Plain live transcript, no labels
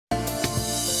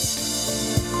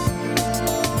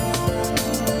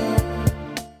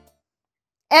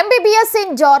MBBS in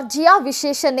Georgia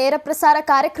ವಿಶೇಷ ನೇರ ಪ್ರಸಾರ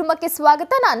ಕಾರ್ಯಕ್ರಮಕ್ಕೆ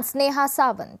ಸ್ವಾಗತ. ನಾನು ಸ್ನೇಹ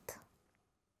ಸಾವಂತ್.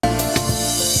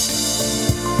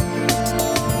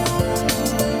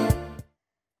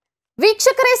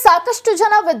 ವೀಕ್ಷಕರೇ, ಸಾಕಷ್ಟು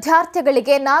ಜನ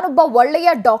ವಿದ್ಯಾರ್ಥಿಗಳಿಗೆ ನಾನೊಬ್ಬ ಒಳ್ಳೆಯ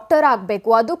ಡಾಕ್ಟರ್ ಆಗಬೇಕು,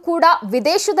 ಅದು ಕೂಡ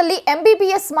ವಿದೇಶದಲ್ಲಿ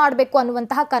MBBS ಮಾಡಬೇಕು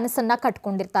ಅನ್ನುವಂತಹ ಕನಸನ್ನ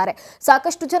ಕಟ್ಕೊಂಡಿರ್ತಾರೆ.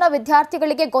 ಸಾಕಷ್ಟು ಜನ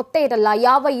ವಿದ್ಯಾರ್ಥಿಗಳಿಗೆ ಗೊತ್ತೇ ಇರಲ್ಲ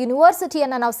ಯಾವ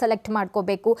ಯೂನಿವರ್ಸಿಟಿಯನ್ನು ನಾವು ಸೆಲೆಕ್ಟ್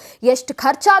ಮಾಡ್ಕೋಬೇಕು, ಎಷ್ಟು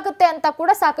ಖರ್ಚಾಗುತ್ತೆ ಅಂತ ಕೂಡ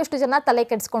ಸಾಕಷ್ಟು ಜನ ತಲೆ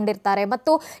ಕೆಡಿಸ್ಕೊಂಡಿರ್ತಾರೆ.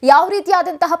 ಮತ್ತು ಯಾವ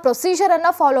ರೀತಿಯಾದಂತಹ ಪ್ರೊಸೀಜರ್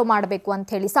ಅನ್ನ ಫಾಲೋ ಮಾಡಬೇಕು ಅಂತ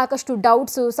ಹೇಳಿ ಸಾಕಷ್ಟು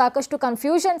ಡೌಟ್ಸು, ಸಾಕಷ್ಟು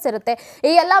ಕನ್ಫ್ಯೂಷನ್ಸ್ ಇರುತ್ತೆ.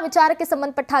 ಈ ಎಲ್ಲ ವಿಚಾರಕ್ಕೆ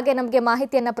ಸಂಬಂಧಪಟ್ಟ ಹಾಗೆ ನಮಗೆ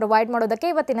ಮಾಹಿತಿಯನ್ನು ಪ್ರೊವೈಡ್ ಮಾಡೋದಕ್ಕೆ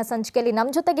ಇವತ್ತಿನ ಸಂಚಿಕೆಯಲ್ಲಿ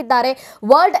ನಮ್ಮ ಜೊತೆಗಿದ್ದಾರೆ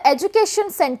ವರ್ಲ್ಡ್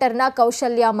ಎಜುಕೇಶನ್ ಸೆಂಟರ್ನ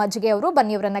ಕೌಶಲ್ಯ ಮಜ್ಗೆ ಅವರು.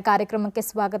 ಬನ್ನಿ ಅವರನ್ನ ಕಾರ್ಯಕ್ರಮಕ್ಕೆ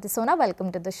ಸ್ವಾಗತಿಸೋಣ. Welcome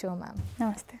to the show ma'am.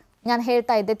 ನಮಸ್ತೆ. ನಾನು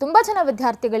ಹೇಳ್ತಾ ಇದ್ದೆ, ತುಂಬಾ ಜನ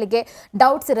ವಿದ್ಯಾರ್ಥಿಗಳಿಗೆ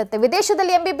ಡೌಟ್ಸ್ ಇರುತ್ತೆ.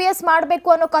 ವಿದೇಶದಲ್ಲಿ MBBS ಮಾಡಬೇಕು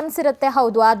ಅನ್ನೋ ಕನಸಿರುತ್ತೆ,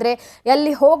 ಹೌದು. ಆದರೆ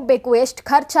ಎಲ್ಲಿ ಹೋಗಬೇಕು, ಎಷ್ಟು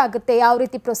ಖರ್ಚಾಗುತ್ತೆ, ಯಾವ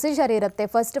ರೀತಿ ಪ್ರೊಸೀಜರ್ ಇರುತ್ತೆ,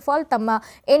 ಫಸ್ಟ್ ಆಫ್ ಆಲ್ ತಮ್ಮ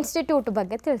ಇನ್ಸ್ಟಿಟ್ಯೂಟ್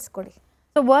ಬಗ್ಗೆ ತಿಳಿಸ್ಕೊಡಿ.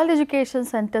 ಸೊ ವರ್ಲ್ಡ್ ಎಜುಕೇಷನ್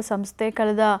ಸೆಂಟರ್ ಸಂಸ್ಥೆ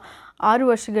ಕಳೆದ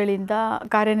 6 ವರ್ಷಗಳಿಂದ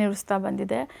ಕಾರ್ಯನಿರ್ವಹಿಸ್ತಾ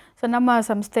ಬಂದಿದೆ. ಸೊ ನಮ್ಮ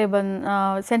ಸಂಸ್ಥೆ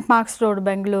ಸೆಂಟ್ ಮಾರ್ಕ್ಸ್ ರೋಡ್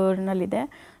ಬೆಂಗಳೂರಿನಲ್ಲಿದೆ.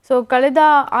 ಸೊ ಕಳೆದ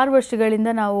 6 ವರ್ಷಗಳಿಂದ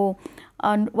ನಾವು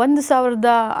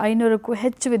 1500ಕ್ಕೂ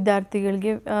ಹೆಚ್ಚು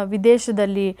ವಿದ್ಯಾರ್ಥಿಗಳಿಗೆ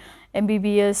ವಿದೇಶದಲ್ಲಿ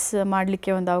MBBS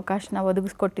ಮಾಡಲಿಕ್ಕೆ ಒಂದು ಅವಕಾಶನ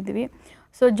ಒದಗಿಸ್ಕೊಟ್ಟಿದ್ದೀವಿ.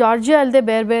 ಸೊ ಜಾರ್ಜಿಯಾ ಅಲ್ಲದೆ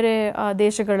ಬೇರೆ ಬೇರೆ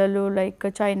ದೇಶಗಳಲ್ಲೂ like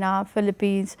China,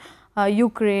 Philippines,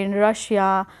 Ukraine, Russia,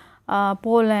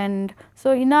 Poland, so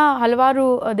ಇನ್ನು ಹಲವಾರು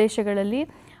ದೇಶಗಳಲ್ಲಿ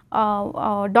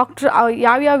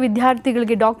ಯಾವ್ಯಾವ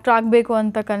ವಿದ್ಯಾರ್ಥಿಗಳಿಗೆ ಡಾಕ್ಟ್ರ್ ಆಗಬೇಕು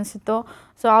ಅಂತ ಕನಸಿತ್ತೋ,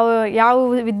 ಸೊ ಯಾವ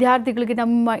ವಿದ್ಯಾರ್ಥಿಗಳಿಗೆ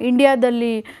ನಮ್ಮ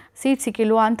ಇಂಡಿಯಾದಲ್ಲಿ ಸೀಟ್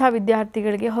ಸಿಕ್ಕಿಲ್ವೋ ಅಂಥ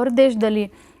ವಿದ್ಯಾರ್ಥಿಗಳಿಗೆ ಹೊರದೇಶದಲ್ಲಿ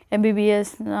MBBS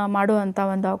ಮಾಡುವಂಥ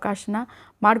ಒಂದು ಅವಕಾಶನ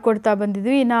ಮಾಡಿಕೊಡ್ತಾ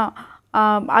ಬಂದಿದ್ವಿ. ಇನ್ನು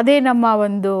ಅದೇ ನಮ್ಮ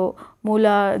ಒಂದು ಮೂಲ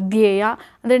ಧ್ಯೇಯ.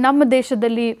 ಅಂದರೆ ನಮ್ಮ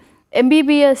ದೇಶದಲ್ಲಿ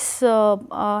MBBS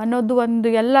ಅನ್ನೋದು ಒಂದು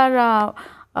ಎಲ್ಲರ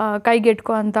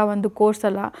ಕೈಗೆಟ್ಕೋ ಅಂಥ ಒಂದು ಕೋರ್ಸ್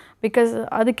ಅಲ್ಲ. ಬಿಕಾಸ್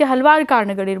ಅದಕ್ಕೆ ಹಲವಾರು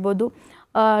ಕಾರಣಗಳಿರ್ಬೋದು.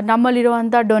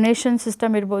 ನಮ್ಮಲ್ಲಿರುವಂಥ ಡೊನೇಷನ್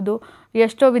ಸಿಸ್ಟಮ್ ಇರ್ಬೋದು.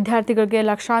 ಎಷ್ಟೋ ವಿದ್ಯಾರ್ಥಿಗಳಿಗೆ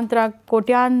ಲಕ್ಷಾಂತರ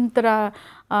ಕೋಟ್ಯಾಂತರ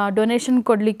ಡೊನೇಷನ್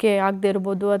ಕೊಡಲಿಕ್ಕೆ ಆಗದೆ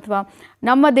ಇರ್ಬೋದು. ಅಥವಾ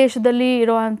ನಮ್ಮ ದೇಶದಲ್ಲಿ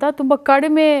ಇರುವಂಥ ತುಂಬ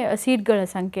ಕಡಿಮೆ ಸೀಟ್ಗಳ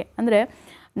ಸಂಖ್ಯೆ. ಅಂದರೆ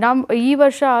ಈ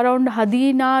ವರ್ಷ ಅರೌಂಡ್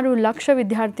 16 ಲಕ್ಷ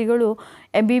ವಿದ್ಯಾರ್ಥಿಗಳು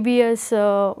MBBS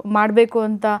ಮಾಡಬೇಕು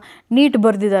ಅಂತ ನೀಟ್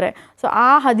ಬರೆದಿದ್ದಾರೆ. ಸೊ ಆ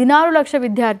 16 ಲಕ್ಷ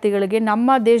ವಿದ್ಯಾರ್ಥಿಗಳಿಗೆ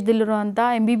ನಮ್ಮ ದೇಶದಲ್ಲಿರುವಂಥ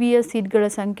MBBS ಸೀಟ್ಗಳ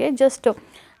ಸಂಖ್ಯೆ ಜಸ್ಟ್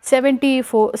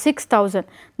 76,000.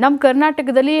 ನಮ್ಮ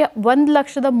ಕರ್ನಾಟಕದಲ್ಲಿ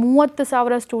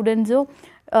 1,30,000 ಸ್ಟೂಡೆಂಟ್ಸು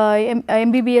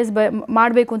MBBS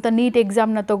ಮಾಡಬೇಕು ಅಂತ ನೀಟ್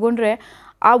ಎಕ್ಸಾಮ್ನ ತೊಗೊಂಡ್ರೆ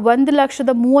ಆ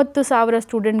 1,30,000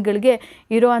 ಸ್ಟೂಡೆಂಟ್ಗಳಿಗೆ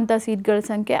ಇರೋವಂಥ ಸೀಟ್ಗಳ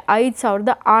ಸಂಖ್ಯೆ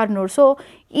 5,600. ಸೊ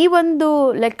ಈ ಒಂದು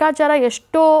ಲೆಕ್ಕಾಚಾರ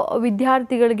ಎಷ್ಟೋ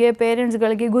ವಿದ್ಯಾರ್ಥಿಗಳಿಗೆ,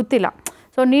 ಪೇರೆಂಟ್ಸ್ಗಳಿಗೆ ಗೊತ್ತಿಲ್ಲ.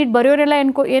 ಸೊ ನೀಟ್ ಬರೆಯೋರೆಲ್ಲ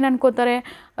ಏನು ಅನ್ಕೋತಾರೆ,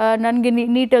 ನನಗೆ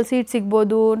ನೀಟಲ್ಲಿ ಸೀಟ್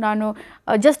ಸಿಗ್ಬೋದು, ನಾನು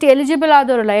ಜಸ್ಟ್ ಎಲಿಜಿಬಲ್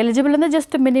ಆದವರಲ್ಲ. ಎಲಿಜಿಬಲ್ ಅಂದರೆ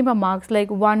just minimum marks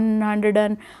like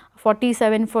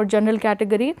 147 for general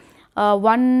category,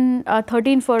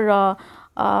 113 for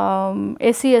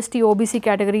SC ST OBC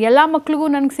category. ಎಲ್ಲ ಮಕ್ಳಿಗೂ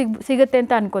ನನಗೆ ಸಿಗುತ್ತೆ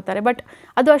ಅಂತ ಅನ್ಕೋತಾರೆ. ಬಟ್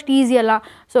ಅದು ಅಷ್ಟು ಈಸಿ ಅಲ್ಲ.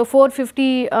 ಸೊ 450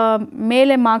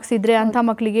 ಮೇಲೆ ಮಾರ್ಕ್ಸ್ ಇದ್ದರೆ ಅಂಥ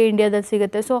ಮಕ್ಕಳಿಗೆ ಇಂಡಿಯಾದಲ್ಲಿ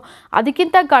ಸಿಗುತ್ತೆ. ಸೊ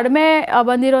ಅದಕ್ಕಿಂತ ಕಡಿಮೆ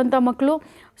ಬಂದಿರೋಂಥ ಮಕ್ಕಳು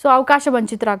ಸೊ ಅವಕಾಶ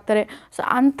ವಂಚಿತರಾಗ್ತಾರೆ. ಸೊ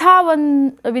ಅಂಥ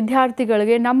ಒಂದು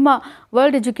ವಿದ್ಯಾರ್ಥಿಗಳಿಗೆ ನಮ್ಮ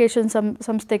ವರ್ಲ್ಡ್ ಎಜುಕೇಷನ್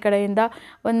ಸಂಸ್ಥೆ ಕಡೆಯಿಂದ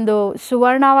ಒಂದು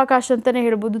ಸುವರ್ಣಾವಕಾಶ ಅಂತಲೇ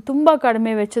ಹೇಳ್ಬೋದು. ತುಂಬ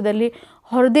ಕಡಿಮೆ ವೆಚ್ಚದಲ್ಲಿ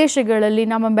ಹೊರದೇಶಗಳಲ್ಲಿ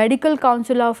ನಮ್ಮ ಮೆಡಿಕಲ್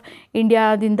ಕೌನ್ಸಿಲ್ ಆಫ್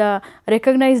ಇಂಡಿಯಾದಿಂದ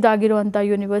ರೆಕಗ್ನೈಸ್ಡ್ ಆಗಿರುವಂಥ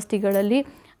ಯೂನಿವರ್ಸಿಟಿಗಳಲ್ಲಿ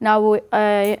ನಾವು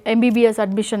MBBS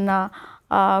ಅಡ್ಮಿಷನ್ನ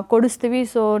ಕೊಡಿಸ್ತೀವಿ.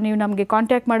 ಸೊ ನೀವು ನಮಗೆ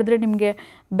ಕಾಂಟ್ಯಾಕ್ಟ್ ಮಾಡಿದ್ರೆ ನಿಮಗೆ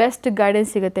ಬೆಸ್ಟ್ ಗೈಡೆನ್ಸ್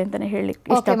ಸಿಗುತ್ತೆ ಅಂತಲೇ ಹೇಳಿ.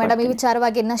 ಓಕೆ ಮೇಡಮ್, ಈ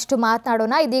ವಿಚಾರವಾಗಿ ಇನ್ನಷ್ಟು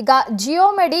ಮಾತನಾಡೋಣ. ಇದೀಗ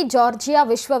ಜಿಯೋಮೆಡಿ ಜಾರ್ಜಿಯಾ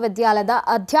ವಿಶ್ವವಿದ್ಯಾಲಯದ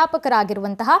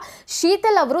ಅಧ್ಯಾಪಕರಾಗಿರುವಂತಹ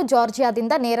ಶೀತಲ್ ಅವರು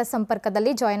ಜಾರ್ಜಿಯಾದಿಂದ ನೇರ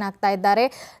ಸಂಪರ್ಕದಲ್ಲಿ ಜಾಯಿನ್ ಆಗ್ತಾ ಇದ್ದಾರೆ.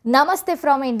 ನಮಸ್ತೆ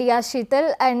from India Sheetal,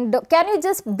 and can you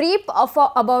just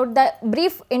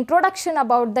brief introduction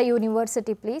about the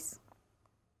university please?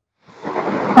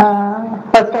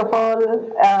 First of all,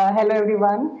 hello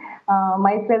everyone.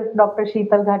 Myself Dr.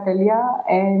 Sheetal Ghatalia,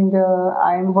 and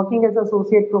I am working as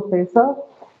associate professor.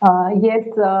 Yes,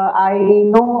 I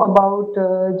know about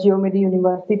Geomedi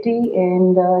University,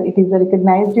 and it is a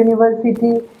recognized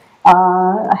university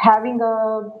having a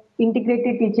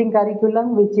integrated teaching curriculum,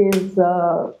 which is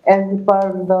as per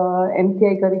the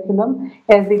MCI curriculum,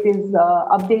 as it is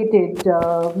updated,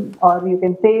 or you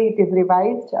can say it is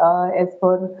revised as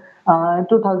per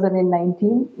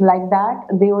 2019. Like that,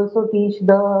 they also teach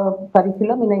the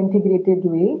curriculum in an integrated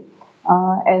way,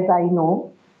 as I know.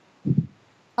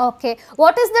 Okay,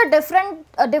 what is the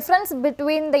difference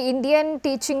between the Indian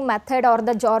teaching method or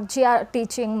the Georgia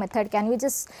teaching method? Can you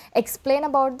just explain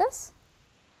about this?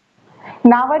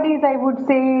 Nowadays, I would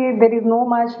say there is no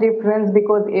much difference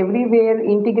because everywhere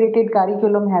integrated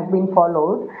curriculum has been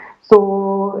followed. So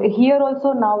here also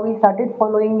now we started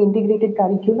following integrated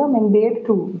curriculum, and there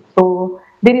too. So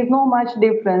There is no much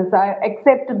difference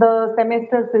except the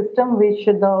semester system which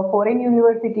the foreign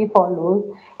university follows,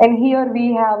 and here we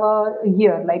have a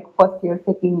year like first year,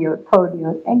 second year, third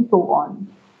year, and so on.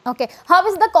 Okay. How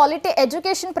is the quality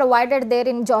education provided there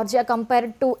in Georgia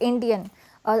compared to Indian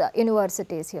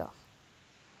universities here?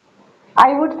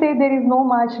 I would say there is no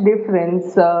much difference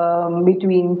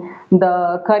between the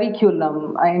curriculum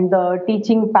and the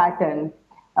teaching pattern.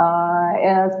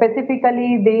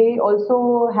 Specifically, they also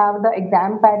have the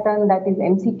exam pattern that is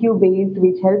MCQ based,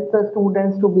 which helps the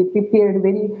students to be prepared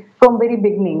from very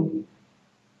beginning.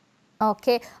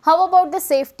 Okay. How about the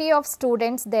safety of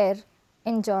students there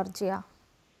in Georgia?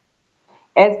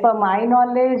 As per my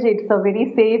knowledge, it's a very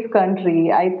safe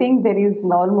country. I think there is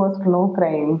almost no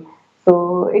crime. So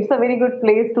it's a very good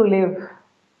place to live.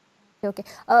 Okay.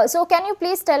 So can you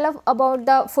please tell us about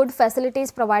the food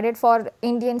facilities provided for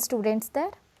Indian students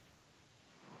there?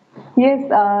 Yes,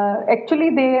 actually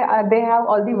they have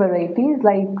all the varieties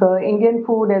like Indian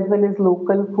food as well as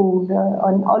local food.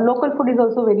 Local food is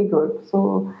also very good. So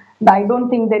I don't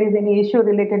think there is any issue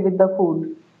related with the food.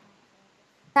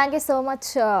 Thank you so much,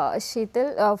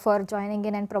 Sheetal, for joining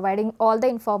in and providing all the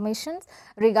information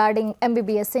regarding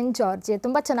MBBS in Georgia.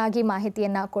 ತುಂಬ ಚೆನ್ನಾಗಿ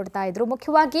ಮಾಹಿತಿಯನ್ನು ಕೊಡ್ತಾ ಇದ್ರು.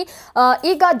 ಮುಖ್ಯವಾಗಿ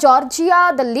ಈಗ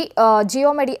ಜಾರ್ಜಿಯಾದಲ್ಲಿ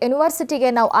ಜಿಯೋಮೆಡಿ ಯೂನಿವರ್ಸಿಟಿಗೆ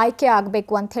ನಾವು ಆಯ್ಕೆ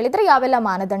ಆಗಬೇಕು ಅಂತ ಹೇಳಿದ್ರೆ ಯಾವೆಲ್ಲ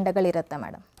ಮಾನದಂಡಗಳಿರುತ್ತೆ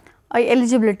madam?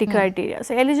 Eligibility criteria.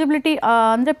 So eligibility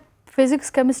ಅಂದರೆ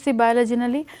ಫಿಸಿಕ್ಸ್, ಕೆಮಿಸ್ಟ್ರಿ,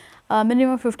 ಬಯಾಲಜಿನಲ್ಲಿ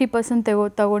ಮಿನಿಮಮ್ 50%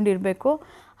 ತಗೊಂಡಿರಬೇಕು.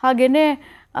 ಹಾಗೆಯೇ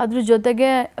ಅದ್ರ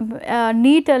ಜೊತೆಗೆ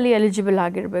ನೀಟಲ್ಲಿ ಎಲಿಜಿಬಲ್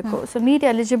ಆಗಿರಬೇಕು. ಸೊ ನೀಟ್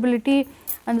ಎಲಿಜಿಬಿಲಿಟಿ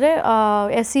ಅಂದರೆ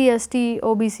SC ST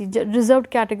OBC reserved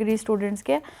category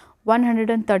ಸ್ಟೂಡೆಂಟ್ಸ್ಗೆ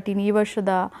 113 ಈ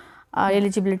ವರ್ಷದ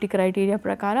ಎಲಿಜಿಬಿಲಿಟಿ ಕ್ರೈಟೀರಿಯಾ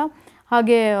ಪ್ರಕಾರ.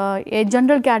 ಹಾಗೆ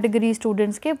ಜನರಲ್ ಕ್ಯಾಟಗರಿ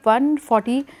ಸ್ಟೂಡೆಂಟ್ಸ್ಗೆ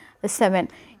 147.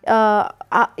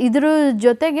 ಇದ್ರ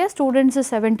ಜೊತೆಗೆ ಸ್ಟೂಡೆಂಟ್ಸ್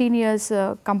 17 ಇಯರ್ಸ್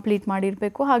ಕಂಪ್ಲೀಟ್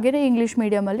ಮಾಡಿರಬೇಕು. ಹಾಗೆಯೇ ಇಂಗ್ಲೀಷ್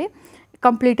ಮೀಡಿಯಮಲ್ಲಿ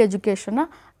ಕಂಪ್ಲೀಟ್ ಎಜುಕೇಷನ್ನ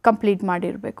ಕಂಪ್ಲೀಟ್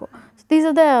ಮಾಡಿರಬೇಕು. These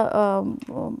are the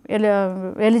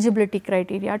eligibility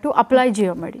criteria to apply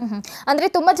ಜಿಯೋಮೆಡಿ. ಅಂದರೆ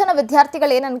ತುಂಬ ಜನ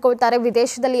ವಿದ್ಯಾರ್ಥಿಗಳು ಏನು ಅನ್ಕೊಳ್ತಾರೆ,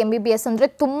 ವಿದೇಶದಲ್ಲಿ MBBS ಅಂದರೆ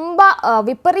ತುಂಬ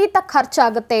ವಿಪರೀತ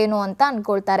ಖರ್ಚಾಗುತ್ತೆ ಏನು ಅಂತ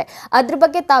ಅನ್ಕೊಳ್ತಾರೆ. ಅದ್ರ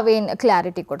ಬಗ್ಗೆ ತಾವೇನು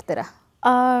ಕ್ಲಾರಿಟಿ ಕೊಡ್ತೀರಾ?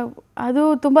 ಅದು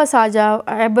ತುಂಬ ಸಹಜ.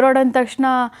 ಅಬ್ರಾಡ್ ಅಂದ ತಕ್ಷಣ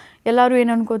ಎಲ್ಲರೂ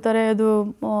ಏನು ಅನ್ಕೋತಾರೆ, ಅದು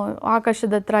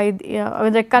ಆಕಾಶದ ಹತ್ರ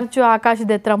ಅಂದರೆ ಖರ್ಚು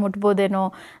ಆಕಾಶದ ಹತ್ರ ಮುಟ್ಬೋದೇನೋ,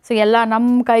 ಸೊ ಎಲ್ಲ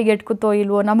ನಮ್ಮ ಕೈಗೆ ಎಟ್ಕುತ್ತೋ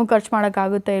ಇಲ್ವೋ, ನಮಗೆ ಖರ್ಚು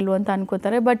ಮಾಡೋಕ್ಕಾಗುತ್ತೋ ಇಲ್ವೋ ಅಂತ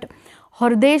ಅನ್ಕೋತಾರೆ. ಬಟ್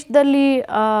ಹೊರದೇಶದಲ್ಲಿ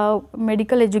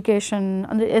ಮೆಡಿಕಲ್ ಎಜುಕೇಷನ್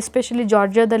ಅಂದರೆ ಎಸ್ಪೆಷಲಿ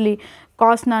ಜಾರ್ಜಿಯಾದಲ್ಲಿ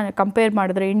ಕಾಸ್ಟ್ನ ಕಂಪೇರ್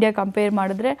ಮಾಡಿದ್ರೆ, ಇಂಡಿಯಾ ಕಂಪೇರ್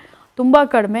ಮಾಡಿದ್ರೆ ತುಂಬ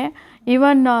ಕಡಿಮೆ.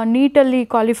 ಈವನ್ ನೀಟಲ್ಲಿ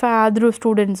ಕ್ವಾಲಿಫೈ ಆದರೂ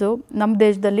ಸ್ಟೂಡೆಂಟ್ಸು ನಮ್ಮ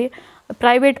ದೇಶದಲ್ಲಿ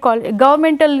ಪ್ರೈವೇಟ್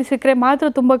ಗೌರ್ಮೆಂಟಲ್ಲಿ ಸಿಕ್ಕರೆ ಮಾತ್ರ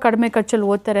ತುಂಬ ಕಡಿಮೆ ಖರ್ಚಲ್ಲಿ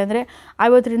ಓದ್ತಾರೆ. ಅಂದರೆ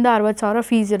 50,000 to 60,000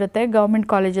 ಫೀಸ್ ಇರುತ್ತೆ government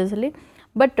ಕಾಲೇಜಸಲ್ಲಿ.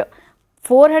 But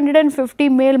 450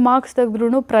 mail marks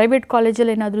ತೆಗೆದ್ರೂ private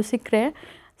ಕಾಲೇಜಲ್ಲಿ ಏನಾದರೂ ಸಿಕ್ಕರೆ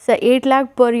 8 lakh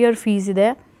per year ಫೀಸ್ ಇದೆ.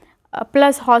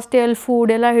 ಪ್ಲಸ್ ಹಾಸ್ಟೆಲ್ ಫುಡ್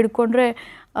ಎಲ್ಲ ಹಿಡ್ಕೊಂಡ್ರೆ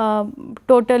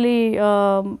ಟೋಟಲಿ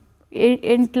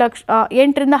 8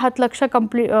 to 10 ಲಕ್ಷ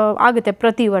ಆಗುತ್ತೆ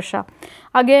ಪ್ರತಿ ವರ್ಷ.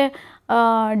 ಹಾಗೆ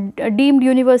ಡೀಮ್ಡ್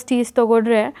ಯೂನಿವರ್ಸಿಟೀಸ್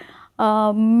ತೊಗೊಂಡ್ರೆ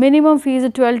ಮಿನಿಮಮ್ ಫೀಸ್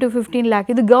 12 to 15 lakh.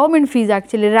 ಇದು ಗೌರ್ಮೆಂಟ್ ಫೀಸ್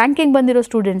ಆ್ಯಕ್ಚುಲಿ. ರ್ಯಾಂಕಿಂಗ್ ಬಂದಿರೋ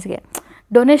ಸ್ಟೂಡೆಂಟ್ಸ್ಗೆ,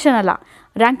 ಡೊನೇಷನ್ ಅಲ್ಲ,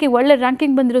 ಒಳ್ಳೆ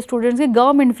ರ್ಯಾಂಕಿಂಗ್ ಬಂದಿರೋ ಸ್ಟೂಡೆಂಟ್ಸ್ಗೆ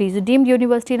government fees. Deemed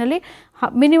ಯೂನಿವರ್ಸಿಟಿನಲ್ಲಿ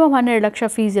minimum 12 lakh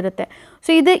fees ಇರುತ್ತೆ. ಸೊ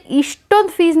ಇದು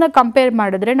ಇಷ್ಟೊಂದು ಫೀಸ್ನ ಕಂಪೇರ್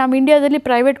ಮಾಡಿದ್ರೆ ನಮ್ಮ ಇಂಡಿಯಾದಲ್ಲಿ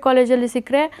ಪ್ರೈವೇಟ್ ಕಾಲೇಜಲ್ಲಿ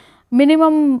ಸಿಕ್ಕರೆ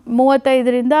ಮಿನಿಮಮ್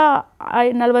 35 to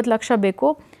 40 ಲಕ್ಷ ಬೇಕು.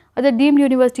 ಅದೇ ಡೀಮ್ಡ್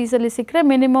ಯೂನಿವರ್ಸಿಟೀಸಲ್ಲಿ ಸಿಕ್ಕರೆ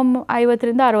ಮಿನಿಮಮ್ 50 to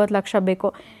 60 ಲಕ್ಷ ಬೇಕು.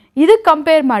 ಇದಕ್ಕೆ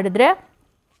ಕಂಪೇರ್ ಮಾಡಿದ್ರೆ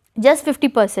ಜಸ್ಟ್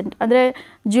 50%. ಅಂದರೆ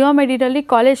ಜಿಯೋಮೆಡಿನಲ್ಲಿ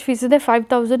ಕಾಲೇಜ್ ಫೀಸ್ ಇದೆ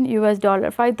 $5,000.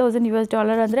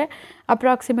 $5,000 ಅಂದರೆ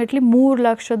ಅಪ್ರಾಕ್ಸಿಮೇಟ್ಲಿ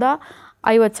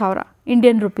 3,50,000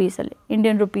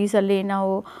 ಇಂಡಿಯನ್ ರುಪೀಸಲ್ಲಿ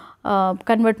ನಾವು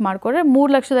ಕನ್ವರ್ಟ್ ಮಾಡಿಕೊಂಡ್ರೆ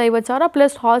 3,50,000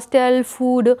 ಪ್ಲಸ್ ಹಾಸ್ಟೆಲ್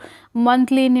ಫುಡ್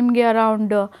ಮಂತ್ಲಿ ನಿಮಗೆ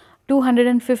ಅರೌಂಡ್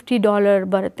 $250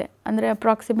 ಬರುತ್ತೆ. ಅಂದರೆ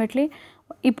ಅಪ್ರಾಕ್ಸಿಮೇಟ್ಲಿ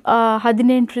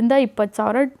 18,000 to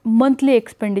 20,000 ಮಂತ್ಲಿ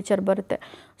ಎಕ್ಸ್ಪೆಂಡಿಚರ್ ಬರುತ್ತೆ.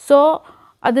 ಸೊ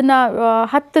ಅದನ್ನು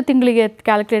 10 ತಿಂಗಳಿಗೆ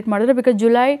ಕ್ಯಾಲ್ಕುಲೇಟ್ ಮಾಡಿದ್ರೆ, ಬಿಕಾಸ್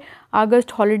ಜುಲೈ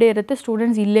ಆಗಸ್ಟ್ ಹಾಲಿಡೇ ಇರುತ್ತೆ,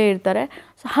 ಸ್ಟೂಡೆಂಟ್ಸ್ ಇಲ್ಲೇ ಇರ್ತಾರೆ.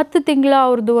 ಸೊ 10 ತಿಂಗಳ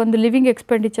ಅವ್ರದ್ದು ಒಂದು ಲಿವಿಂಗ್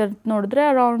ಎಕ್ಸ್ಪೆಂಡಿಚರ್ ನೋಡಿದ್ರೆ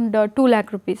around 2 lakh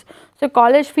rupees. So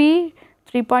college fee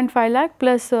 3.5 lakh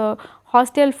plus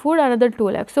hostel food another 2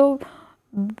 lakh. So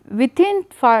within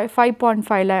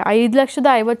 5.5 lakh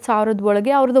 5,50,000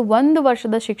 ಒಳಗೆ ಅವ್ರದ್ದು 1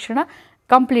 ವರ್ಷದ ಶಿಕ್ಷಣ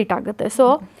ಕಂಪ್ಲೀಟ್ ಆಗುತ್ತೆ. ಸೊ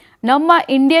ನಮ್ಮ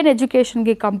ಇಂಡಿಯನ್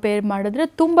ಎಜುಕೇಷನ್ಗೆ ಕಂಪೇರ್ ಮಾಡಿದ್ರೆ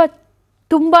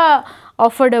ತುಂಬ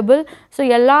ಅಫೋರ್ಡಬಲ್. ಸೊ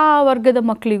ಎಲ್ಲ ವರ್ಗದ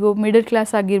ಮಕ್ಕಳಿಗೂ, ಮಿಡಲ್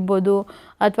ಕ್ಲಾಸ್ ಆಗಿರ್ಬೋದು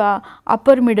ಅಥವಾ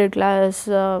ಅಪ್ಪರ್ ಮಿಡಲ್ ಕ್ಲಾಸ್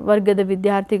ವರ್ಗದ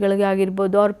ವಿದ್ಯಾರ್ಥಿಗಳಿಗೆ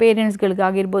ಆಗಿರ್ಬೋದು, ಅವ್ರ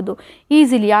ಪೇರೆಂಟ್ಸ್ಗಳಿಗಾಗಿರ್ಬೋದು,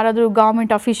 ಈಸಿಲಿ ಯಾರಾದರೂ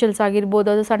ಗೌರ್ಮೆಂಟ್ ಅಫಿಷಿಯಲ್ಸ್ ಆಗಿರ್ಬೋದು,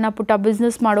 ಅದು ಸಣ್ಣ ಪುಟ್ಟ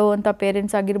ಬಿಸ್ನೆಸ್ ಮಾಡೋವಂಥ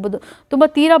ಪೇರೆಂಟ್ಸ್ ಆಗಿರ್ಬೋದು, ತುಂಬ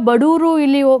ತೀರಾ ಬಡವರು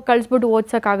ಇಲ್ಲಿ ಕಳಿಸ್ಬಿಟ್ಟು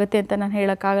ಓದ್ಸೋಕ್ಕಾಗತ್ತೆ ಅಂತ ನಾನು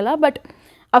ಹೇಳೋಕ್ಕಾಗಲ್ಲ. But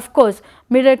of course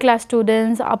middle class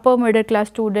students, upper middle class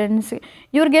students,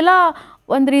 ಇವ್ರಿಗೆಲ್ಲ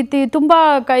ಒಂದು ರೀತಿ ತುಂಬ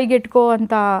ಕೈಗೆಟ್ಕೋ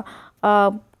ಅಂತ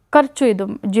ಖರ್ಚು ಇದು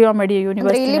ಜಿಯೋಮೆಡಿ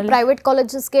ಯೂನಿವರ್ಸಿಟಿ ಪ್ರೈವೇಟ್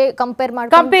ಕಾಲೇಜಸ್ಗೆ ಕಂಪೇರ್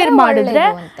ಮಾಡಿದ್ರೆ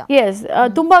ಎಸ್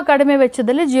ತುಂಬಾ ಕಡಿಮೆ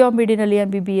ವೆಚ್ಚದಲ್ಲಿ ಜಿಯೋಮೆಡಿನಲ್ಲಿ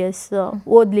MBBS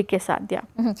ಓದಲಿಕ್ಕೆ ಸಾಧ್ಯ.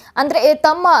 ಅಂದ್ರೆ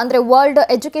ಅಂದ್ರೆ ವರ್ಲ್ಡ್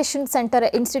ಎಜುಕೇಶನ್ ಸೆಂಟರ್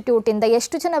ಇನ್ಸ್ಟಿಟ್ಯೂಟ್ ಇಂದ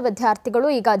ಎಷ್ಟು ಜನ ವಿದ್ಯಾರ್ಥಿಗಳು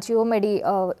ಈಗ ಜಿಯೋಮೆಡಿ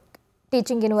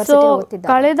ಟೀಚಿಂಗ್ ಯೂನಿವರ್ಸಿಟಿ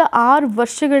ಓದ್ತಿದ್ದಾರೆ? ಕಳೆದ 6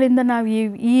 ವರ್ಷಗಳಿಂದ ನಾವು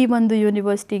ಈ ಒಂದು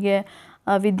ಯೂನಿವರ್ಸಿಟಿಗೆ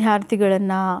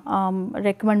ವಿದ್ಯಾರ್ಥಿಗಳನ್ನು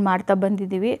ರೆಕಮೆಂಡ್ ಮಾಡ್ತಾ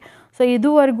ಬಂದಿದ್ದೀವಿ. ಸೊ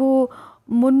ಇದುವರೆಗೂ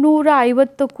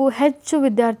 350ಕ್ಕೂ ಹೆಚ್ಚು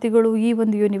ವಿದ್ಯಾರ್ಥಿಗಳು ಈ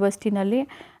ಒಂದು ಯೂನಿವರ್ಸಿಟಿನಲ್ಲಿ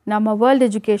ನಮ್ಮ ವರ್ಲ್ಡ್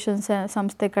ಎಜುಕೇಷನ್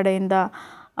ಸಂಸ್ಥೆ ಕಡೆಯಿಂದ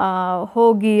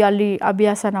ಹೋಗಿ ಅಲ್ಲಿ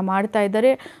ಅಭ್ಯಾಸನ ಮಾಡ್ತಾ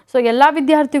ಇದ್ದಾರೆ. ಸೊ ಎಲ್ಲ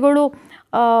ವಿದ್ಯಾರ್ಥಿಗಳು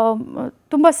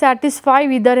ತುಂಬ ಸ್ಯಾಟಿಸ್ಫೈ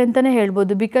ಇದ್ದಾರೆ ಅಂತಲೇ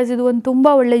ಹೇಳ್ಬೋದು. ಬಿಕಾಸ್ ಇದು ಒಂದು ತುಂಬ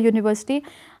ಒಳ್ಳೆಯ university.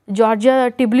 Georgia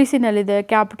ಟಿಬ್ಲಿಸಿನಲ್ಲಿದೆ,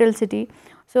 capital city.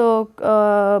 So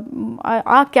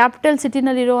ಆ ಕ್ಯಾಪಿಟಲ್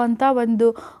ಸಿಟಿನಲ್ಲಿರುವಂಥ ಒಂದು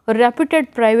ರೆಪ್ಯೂಟೆಡ್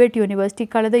ಪ್ರೈವೇಟ್ ಯೂನಿವರ್ಸಿಟಿ.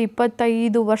 ಕಳೆದ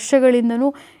 25 ವರ್ಷಗಳಿಂದನೂ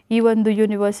ಈ ಒಂದು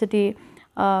ಯೂನಿವರ್ಸಿಟಿ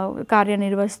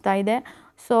ಕಾರ್ಯನಿರ್ವಹಿಸ್ತಾ ಇದೆ.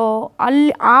 ಸೊ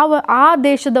ಅಲ್ಲಿ ಆ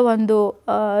ದೇಶದ ಒಂದು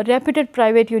ರೆಪ್ಯೂಟೆಡ್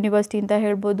ಪ್ರೈವೇಟ್ ಯೂನಿವರ್ಸಿಟಿ ಅಂತ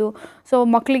ಹೇಳ್ಬೋದು. ಸೊ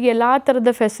ಮಕ್ಕಳಿಗೆ ಎಲ್ಲ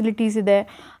ಥರದ ಫೆಸಿಲಿಟೀಸ್ ಇದೆ.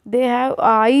 They have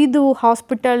 5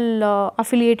 hospital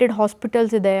affiliated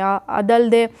hospitals ಇದೆ.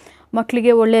 ಅದಲ್ಲದೆ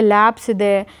ಮಕ್ಕಳಿಗೆ ಒಳ್ಳೆ ಲ್ಯಾಬ್ಸ್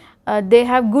ಇದೆ. They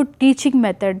have good teaching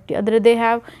method. ಅಂದರೆ they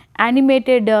have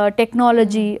animated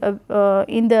technology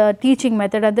in the teaching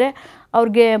method. ಅಂದರೆ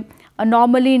ಅವ್ರಿಗೆ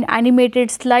ನಾರ್ಮಲಿ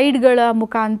ಆ್ಯನಿಮೇಟೆಡ್ ಸ್ಲೈಡ್ಗಳ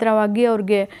ಮುಖಾಂತರವಾಗಿ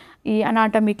ಅವ್ರಿಗೆ ಈ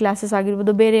ಅನಾಟಮಿ ಕ್ಲಾಸಸ್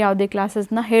ಆಗಿರ್ಬೋದು, ಬೇರೆ ಯಾವುದೇ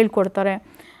ಕ್ಲಾಸಸ್ನ ಹೇಳ್ಕೊಡ್ತಾರೆ.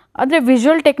 ಅಂದರೆ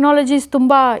ವಿಜುವಲ್ ಟೆಕ್ನಾಲಜೀಸ್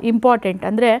ತುಂಬ ಇಂಪಾರ್ಟೆಂಟ್.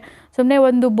 ಅಂದರೆ ಸುಮ್ಮನೆ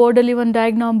ಒಂದು ಬೋರ್ಡಲ್ಲಿ ಒಂದು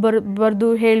ಡಯಾಗ್ರಾಮ್ ಬರೆದು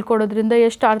ಹೇಳ್ಕೊಡೋದ್ರಿಂದ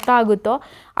ಎಷ್ಟು ಅರ್ಥ ಆಗುತ್ತೋ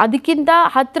ಅದಕ್ಕಿಂತ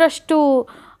 10ರಷ್ಟು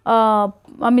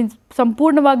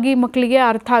ಸಂಪೂರ್ಣವಾಗಿ ಮಕ್ಕಳಿಗೆ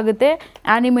ಅರ್ಥ ಆಗುತ್ತೆ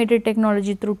ಆ್ಯನಿಮೇಟೆಡ್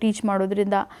ಟೆಕ್ನಾಲಜಿ ಥ್ರೂ ಟೀಚ್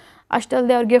ಮಾಡೋದ್ರಿಂದ.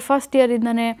 ಅಷ್ಟಲ್ಲದೆ ಅವ್ರಿಗೆ ಫಸ್ಟ್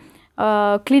ಇಯರಿಂದನೇ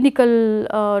ಕ್ಲಿನಿಕಲ್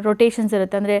ರೊಟೇಷನ್ಸ್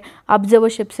ಇರುತ್ತೆ. ಅಂದರೆ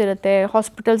ಅಬ್ಸರ್ವರ್ಶಿಪ್ಸ್ ಇರುತ್ತೆ.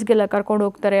 ಹಾಸ್ಪಿಟಲ್ಸ್ಗೆಲ್ಲ ಕರ್ಕೊಂಡು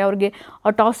ಹೋಗ್ತಾರೆ. ಅವ್ರಿಗೆ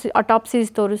ಅಟಾಪ್ಸೀಸ್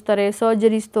ತೋರಿಸ್ತಾರೆ,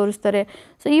 ಸರ್ಜರೀಸ್ ತೋರಿಸ್ತಾರೆ.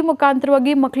 ಸೊ ಈ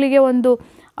ಮುಖಾಂತರವಾಗಿ ಮಕ್ಕಳಿಗೆ ಒಂದು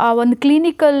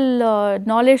ಕ್ಲಿನಿಕಲ್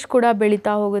ನಾಲೆಡ್ಜ್ ಕೂಡ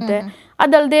ಬೆಳೀತಾ ಹೋಗುತ್ತೆ.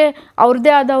 ಅದಲ್ಲದೆ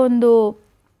ಅವ್ರದ್ದೇ ಆದ ಒಂದು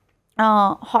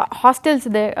ಹಾಸ್ಟೆಲ್ಸ್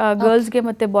ಇದೆ, ಗರ್ಲ್ಸ್ಗೆ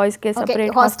ಮತ್ತು ಬಾಯ್ಸ್ಗೆ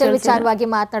ಸಪರೇಟ್ ಹಾಸ್ಟೆಲ್ ವಿಚಾರವಾಗಿ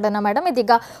ಮಾತನಾಡೋಣ ಮೇಡಮ್.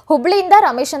 ಇದೀಗ ಹುಬ್ಳಿಯಿಂದ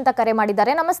ರಮೇಶ್ ಅಂತ ಕರೆ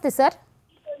ಮಾಡಿದ್ದಾರೆ. ನಮಸ್ತೆ ಸರ್.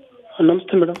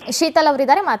 ನಮಸ್ತೆ ಮೇಡಮ್. ಶೀತಲ್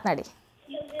ಅವರಿದ್ದಾರೆ, ಮಾತನಾಡಿ.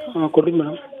 ಕೊಡಿ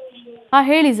ಮೇಡಮ್.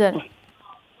 ಹೇಳಿ ಸರ್.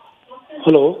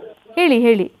 ಹಲೋ,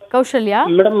 ಹೇಳಿ ಕೌಶಲ್ಯ.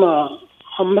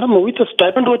 ಮೇಡಮ್ ವಿತ್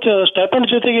ಸ್ಟೈಪಂಡ್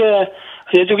ಜೊತೆಗೆ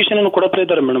ಎಜುಕೇಶನ್ ಅನ್ನು ಕೊಡ್ತಾ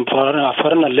ಇದ್ದಾರೆ ಮೇಡಮ್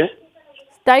ಫಾರಿನ್ ಅಲ್ಲಿ.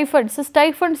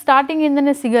 ಸ್ಟೈಫಂಡ್ ಸ್ಟಾರ್ಟಿಂಗ್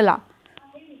ಇಂದನೇ ಸಿಗಲ್ಲ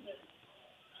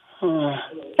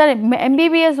ಸರ್.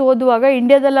 MBBS ಓದುವಾಗ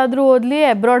ಇಂಡಿಯಾದಲ್ಲಾದರೂ ಓದಲಿ,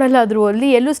 ಅಬ್ರಾಡಲ್ಲಾದರೂ ಓದಲಿ,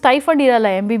 ಎಲ್ಲೂ ಸ್ಟೈಫಂಡ್ ಇರಲ್ಲ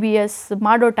MBBS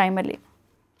ಮಾಡೋ ಟೈಮಲ್ಲಿ.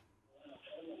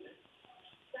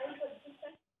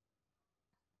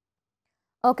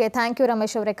 ಓಕೆ, ಥ್ಯಾಂಕ್ ಯು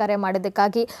ರಮೇಶ್ ಅವರೇ ಕರೆ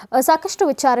ಮಾಡಿದ್ದಕ್ಕಾಗಿ. ಸಾಕಷ್ಟು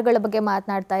ವಿಚಾರಗಳ ಬಗ್ಗೆ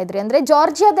ಮಾತನಾಡ್ತಾ ಇದ್ರಿ. ಅಂದರೆ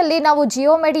ಜಾರ್ಜಿಯಾದಲ್ಲಿ ನಾವು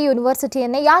ಜಿಯೋಮೆಡಿ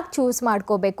ಯೂನಿವರ್ಸಿಟಿಯನ್ನೇ ಯಾಕೆ ಚೂಸ್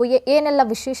ಮಾಡ್ಕೋಬೇಕು, ಏನೆಲ್ಲ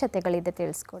ವಿಶೇಷತೆಗಳಿದೆ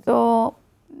ತಿಳಿಸ್ಕೊಡಿ. ಸೊ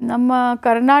ನಮ್ಮ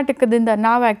ಕರ್ನಾಟಕದಿಂದ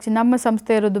ನಮ್ಮ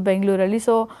ಸಂಸ್ಥೆ ಇರೋದು ಬೆಂಗಳೂರಲ್ಲಿ.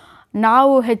 ಸೊ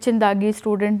ನಾವು ಹೆಚ್ಚಿನದಾಗಿ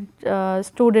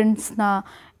ಸ್ಟೂಡೆಂಟ್ಸ್ನ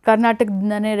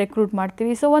ಕರ್ನಾಟಕದಿಂದನೇ ರೆಕ್ರೂಟ್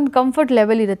ಮಾಡ್ತೀವಿ. ಸೊ ಒಂದು ಕಂಫರ್ಟ್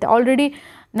ಲೆವೆಲ್ ಇರುತ್ತೆ. ಆಲ್ರೆಡಿ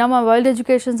ನಮ್ಮ ವರ್ಲ್ಡ್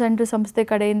ಎಜುಕೇಷನ್ ಸೆಂಟರ್ ಸಂಸ್ಥೆ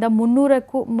ಕಡೆಯಿಂದ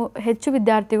 300ಕ್ಕೂ ಹೆಚ್ಚು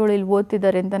ವಿದ್ಯಾರ್ಥಿಗಳು ಇಲ್ಲಿ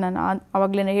ಓದ್ತಿದ್ದಾರೆ ಅಂತ ನಾನು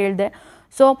ಆವಾಗಲೇ ಹೇಳಿದೆ.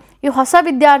 ಸೊ ಈ ಹೊಸ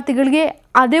ವಿದ್ಯಾರ್ಥಿಗಳಿಗೆ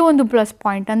ಅದೇ ಒಂದು ಪ್ಲಸ್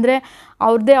ಪಾಯಿಂಟ್. ಅಂದರೆ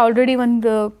ಅವ್ರದ್ದೇ ಆಲ್ರೆಡಿ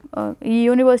ಒಂದು ಈ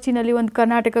ಯೂನಿವರ್ಸಿಟಿನಲ್ಲಿ ಒಂದು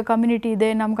ಕರ್ನಾಟಕ ಕಮ್ಯುನಿಟಿ ಇದೆ,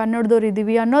 ನಮ್ಮ ಕನ್ನಡದವ್ರು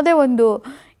ಇದ್ದೀವಿ ಅನ್ನೋದೇ ಒಂದು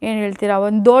ಏನು ಹೇಳ್ತೀರಾ,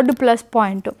 ಒಂದು ದೊಡ್ಡ ಪ್ಲಸ್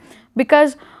ಪಾಯಿಂಟು.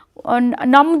 ಬಿಕಾಸ್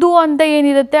ನಮ್ಮದು ಅಂತ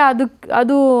ಏನಿರುತ್ತೆ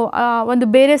ಅದು ಒಂದು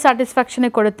ಬೇರೆ ಸ್ಯಾಟಿಸ್ಫ್ಯಾಕ್ಷನೇ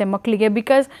ಕೊಡುತ್ತೆ ಮಕ್ಕಳಿಗೆ.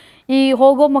 ಬಿಕಾಸ್ ಈ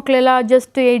ಹೋಗೋ ಮಕ್ಕಳೆಲ್ಲ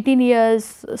ಜಸ್ಟ್ 18 ಇಯರ್ಸ್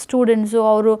ಸ್ಟೂಡೆಂಟ್ಸು,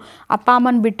 ಅವರು ಅಪ್ಪ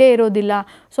ಅಮ್ಮನ ಬಿಟ್ಟೇ ಇರೋದಿಲ್ಲ.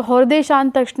 ಸೊ ಹೊರದೇಶ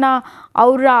ಅಂದ ತಕ್ಷಣ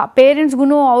ಅವರ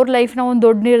ಪೇರೆಂಟ್ಸ್ಗೂ ಅವ್ರ ಲೈಫ್ನ ಒಂದು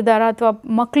ದೊಡ್ಡ ನಿರ್ಧಾರ, ಅಥವಾ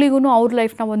ಮಕ್ಕಳಿಗೂ ಅವ್ರ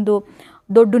ಲೈಫ್ನ ಒಂದು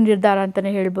ದೊಡ್ಡ ನಿರ್ಧಾರ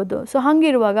ಅಂತಲೇ ಹೇಳ್ಬೋದು. ಸೊ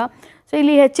ಹಾಗಿರುವಾಗ ಸೊ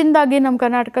ಇಲ್ಲಿ ಹೆಚ್ಚಿನದಾಗಿ ನಮ್ಮ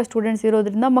ಕರ್ನಾಟಕ ಸ್ಟೂಡೆಂಟ್ಸ್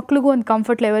ಇರೋದ್ರಿಂದ ಮಕ್ಳಿಗೂ ಒಂದು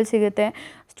ಕಂಫರ್ಟ್ ಲೆವೆಲ್ ಸಿಗುತ್ತೆ.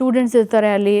 ಸ್ಟೂಡೆಂಟ್ಸ್ ಇರ್ತಾರೆ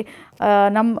ಅಲ್ಲಿ,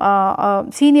 ನಮ್ಮ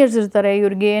ಸೀನಿಯರ್ಸ್ ಇರ್ತಾರೆ,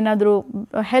 ಇವ್ರಿಗೆ ಏನಾದರೂ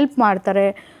ಹೆಲ್ಪ್ ಮಾಡ್ತಾರೆ.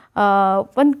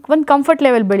 ಒಂದು ಕಂಫರ್ಟ್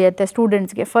ಲೆವೆಲ್ ಬೆಳೆಯುತ್ತೆ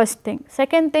ಸ್ಟೂಡೆಂಟ್ಸ್ಗೆ, ಫಸ್ಟ್ ಥಿಂಗ್.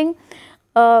 ಸೆಕೆಂಡ್ ಥಿಂಗ್,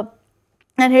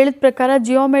 ನಾನು ಹೇಳಿದ ಪ್ರಕಾರ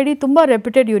ಜಿಯೋಮೆಡಿ ತುಂಬ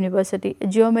ರೆಪ್ಯೂಟೆಡ್ ಯೂನಿವರ್ಸಿಟಿ.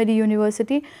 ಜಿಯೋಮೆಡಿ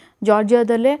ಯೂನಿವರ್ಸಿಟಿ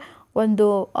ಜಾರ್ಜಿಯಾದಲ್ಲೇ ಒಂದು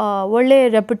ಒಳ್ಳೆ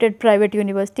ರೆಪ್ಯೂಟೆಡ್ ಪ್ರೈವೇಟ್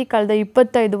ಯೂನಿವರ್ಸಿಟಿ. ಕಳೆದ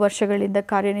 25 ವರ್ಷಗಳಿಂದ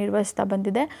ಕಾರ್ಯನಿರ್ವಹಿಸ್ತಾ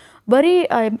ಬಂದಿದೆ. ಬರೀ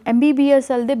MBBS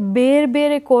ಅಲ್ಲದೆ ಬೇರೆ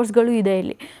ಬೇರೆ ಕೋರ್ಸ್ಗಳು ಇದೆ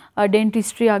ಇಲ್ಲಿ.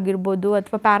 ಡೆಂಟಿಸ್ಟ್ರಿ ಆಗಿರ್ಬೋದು,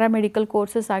 ಅಥವಾ ಪ್ಯಾರಾಮೆಡಿಕಲ್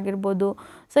ಕೋರ್ಸಸ್ ಆಗಿರ್ಬೋದು.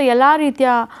 ಸೊ ಎಲ್ಲ ರೀತಿಯ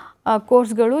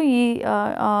ಕೋರ್ಸ್ಗಳು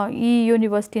ಈ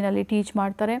ಯೂನಿವರ್ಸಿಟಿನಲ್ಲಿ ಟೀಚ್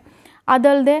ಮಾಡ್ತಾರೆ.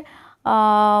 ಅದಲ್ಲದೆ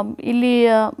ಇಲ್ಲಿ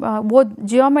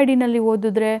ಜಿಯೋಮೆಡಿನಲ್ಲಿ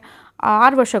ಓದಿದ್ರೆ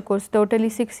 6 ವರ್ಷ course,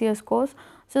 totally 6 years course.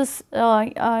 So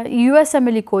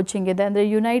USMLE coaching ಇದೆ, ಅಂದರೆ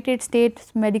United States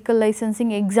medical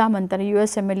licensing exam ಅಂತಾರೆ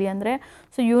USMLE ಅಂದರೆ.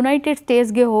 ಸೊ ಯುನೈಟೆಡ್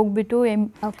ಸ್ಟೇಟ್ಸ್ಗೆ ಹೋಗಿಬಿಟ್ಟು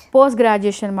ಪೋಸ್ಟ್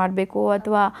ಗ್ರ್ಯಾಜುಯೇಷನ್ ಮಾಡಬೇಕು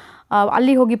ಅಥವಾ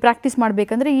ಅಲ್ಲಿ ಹೋಗಿ ಪ್ರಾಕ್ಟೀಸ್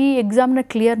ಮಾಡಬೇಕಂದ್ರೆ ಈ ಎಕ್ಸಾಮ್ನ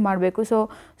ಕ್ಲಿಯರ್ ಮಾಡಬೇಕು. ಸೊ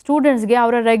ಸ್ಟೂಡೆಂಟ್ಸ್ಗೆ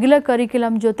ಅವರ ರೆಗ್ಯುಲರ್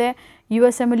ಕರಿಕ್ಯುಲಮ್ ಜೊತೆ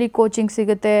USMLE ಕೋಚಿಂಗ್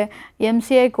ಸಿಗುತ್ತೆ,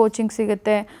 MCI ಕೋಚಿಂಗ್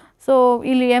ಸಿಗುತ್ತೆ. ಸೊ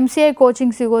ಇಲ್ಲಿ MCI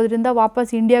ಕೋಚಿಂಗ್ ಸಿಗೋದ್ರಿಂದ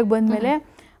ವಾಪಸ್ ಇಂಡಿಯಾಗೆ ಬಂದಮೇಲೆ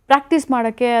ಪ್ರಾಕ್ಟೀಸ್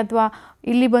ಮಾಡೋಕ್ಕೆ ಅಥವಾ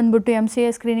ಇಲ್ಲಿ ಬಂದ್ಬಿಟ್ಟು MCI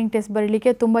ಸ್ಕ್ರೀನಿಂಗ್ ಟೆಸ್ಟ್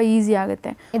ಬರೀಲಿಕ್ಕೆ ತುಂಬ ಈಸಿ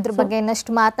ಆಗುತ್ತೆ. ಇದ್ರ ಬಗ್ಗೆ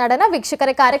ಇನ್ನಷ್ಟು ಮಾತನಾಡೋಣ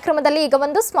ವೀಕ್ಷಕರ ಕಾರ್ಯಕ್ರಮದಲ್ಲಿ. ಈಗ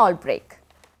ಒಂದು ಸ್ಮಾಲ್ ಬ್ರೇಕ್.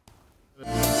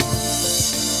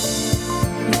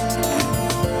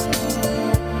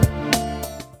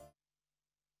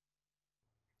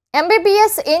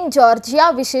 MBBS ಇನ್ ಜಾರ್ಜಿಯಾ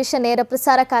ವಿಶೇಷ ನೇರ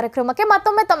ಪ್ರಸಾರ ಕಾರ್ಯಕ್ರಮಕ್ಕೆ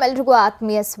ಮತ್ತೊಮ್ಮೆ ತಮ್ಮೆಲ್ಲರಿಗೂ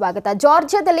ಆತ್ಮೀಯ ಸ್ವಾಗತ.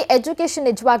 ಜಾರ್ಜಿಯಾದಲ್ಲಿ ಎಜುಕೇಷನ್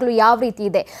ನಿಜವಾಗ್ಲೂ ಯಾವ ರೀತಿ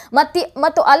ಇದೆ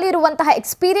ಮತ್ತು ಅಲ್ಲಿರುವಂತಹ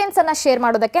ಎಕ್ಸ್ಪೀರಿಯನ್ಸ್ ಅನ್ನ ಶೇರ್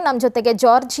ಮಾಡೋದಕ್ಕೆ ನಮ್ಮ ಜೊತೆಗೆ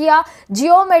ಜಾರ್ಜಿಯಾ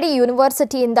ಜಿಯೋಮೆಡಿ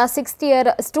ಯೂನಿವರ್ಸಿಟಿಯಿಂದ 6th ಇಯರ್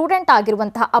ಸ್ಟೂಡೆಂಟ್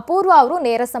ಆಗಿರುವಂತಹ ಅಪೂರ್ವ ಅವರು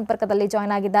ನೇರ ಸಂಪರ್ಕದಲ್ಲಿ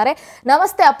ಜಾಯ್ನ್ ಆಗಿದ್ದಾರೆ.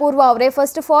 ನಮಸ್ತೆ ಅಪೂರ್ವ ಅವರೇ.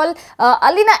 ಫಸ್ಟ್ ಆಫ್ ಆಲ್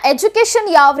ಅಲ್ಲಿನ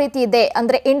ಎಜುಕೇಷನ್ ಯಾವ ರೀತಿ ಇದೆ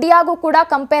ಅಂದ್ರೆ ಇಂಡಿಯಾಗೂ ಕೂಡ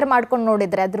ಕಂಪೇರ್ ಮಾಡ್ಕೊಂಡು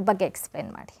ನೋಡಿದ್ರೆ ಅದ್ರ ಬಗ್ಗೆ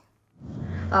ಎಕ್ಸ್ಪ್ಲೇನ್ ಮಾಡಿ.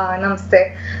 ನಮಸ್ತೆ.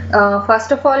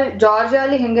 ಫಸ್ಟ್ ಆಫ್ ಆಲ್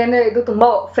ಜಾರ್ಜಿಯಾಲಿ ಹೆಂಗೆ ಅಂದ್ರೆ ಇದು ತುಂಬಾ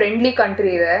ಫ್ರೆಂಡ್ಲಿ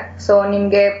ಕಂಟ್ರಿ ಇದೆ. ಸೊ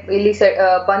ನಿಮ್ಗೆ ಇಲ್ಲಿ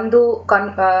ಬಂದು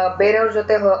ಬೇರೆಯವ್ರ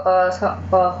ಜೊತೆ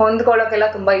ಹೊಂದ್ಕೊಳ್ಳೋಕೆಲ್ಲ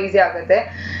ತುಂಬಾ ಈಸಿ ಆಗುತ್ತೆ.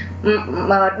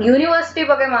 ಯೂನಿವರ್ಸಿಟಿ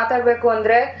ಬಗ್ಗೆ ಮಾತಾಡ್ಬೇಕು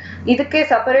ಅಂದ್ರೆ ಇದಕ್ಕೆ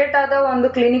ಸಪರೇಟ್ ಆದ ಒಂದು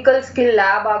ಕ್ಲಿನಿಕಲ್ ಸ್ಕಿಲ್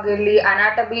ಲ್ಯಾಬ್ ಆಗಿರ್ಲಿ,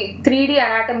 ಅನಾಟಮಿ 3D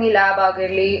ಅನಾಟಮಿ ಲ್ಯಾಬ್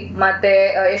ಆಗಿರ್ಲಿ, ಮತ್ತೆ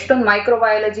ಎಷ್ಟೊಂದು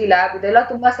ಮೈಕ್ರೋಬಯಾಲಜಿ ಲ್ಯಾಬ್ ಇದೆಲ್ಲ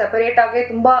ತುಂಬಾ ಸಪರೇಟ್ ಆಗಿ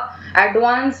ತುಂಬಾ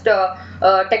ಅಡ್ವಾನ್ಸ್ಡ್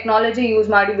ಟೆಕ್ನಾಲಜಿ ಯೂಸ್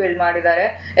ಮಾಡಿ ಬಿಲ್ಡ್ ಮಾಡಿದ್ದಾರೆ.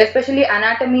 ಎಸ್ಪೆಷಲಿ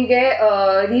ಅನಾಟಮಿಗೆ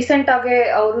ರೀಸೆಂಟ್ ಆಗಿ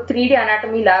ಅವರು 3D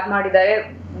ಅನಾಟಮಿ ಲ್ಯಾಬ್ ಮಾಡಿದ್ದಾರೆ.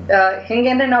 ಹೆಂಗೆ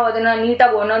ಅಂದ್ರೆ ನಾವು ಅದನ್ನ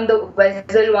ನೀಟಾಗಿ ಒಂದೊಂದು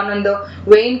ವೆಸಲ್ ಒಂದೊಂದು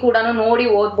ವೇನ್ ಕೂಡ ನೋಡಿ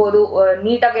ಓದ್ಬೋದು,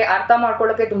 ನೀಟಾಗಿ ಅರ್ಥ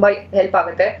ಮಾಡ್ಕೊಳ್ಳೋಕೆ ತುಂಬಾ ಹೆಲ್ಪ್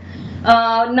ಆಗುತ್ತೆ.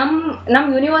 ನಮ್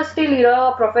ಯೂನಿವರ್ಸಿಟಿಲಿ ಇರೋ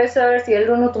ಪ್ರೊಫೆಸರ್ಸ್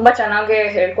ಎಲ್ರು ತುಂಬಾ ಚೆನ್ನಾಗಿ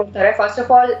ಹೇಳ್ಕೊಡ್ತಾರೆ. ಫಸ್ಟ್ ಆಫ್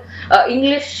ಆಲ್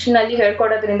ಇಂಗ್ಲಿಷ್ ನಲ್ಲಿ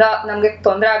ಹೇಳ್ಕೊಡೋದ್ರಿಂದ ನಮ್ಗೆ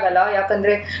ತೊಂದರೆ ಆಗಲ್ಲ.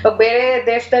 ಯಾಕಂದ್ರೆ ಬೇರೆ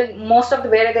ದೇಶದಲ್ಲಿ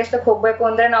ಬೇರೆ ದೇಶಕ್ಕೆ ಹೋಗ್ಬೇಕು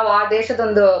ಅಂದ್ರೆ ನಾವು ಆ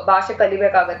ದೇಶದೊಂದು ಭಾಷೆ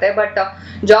ಕಲಿಬೇಕಾಗತ್ತೆ. ಬಟ್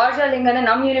ಜಾರ್ಜಿಯಾಲಿ ಹೆಂಗಂದ್ರೆ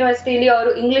ನಮ್ ಯೂನಿವರ್ಸಿಟಿಲಿ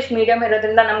ಅವರು ಇಂಗ್ಲಿಷ್ ಮೀಡಿಯಂ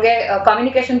ಇರೋದ್ರಿಂದ ನಮ್ಗೆ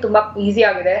ಕಮ್ಯುನಿಕೇಶನ್ ತುಂಬಾ ಈಸಿ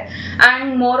ಆಗಿದೆ.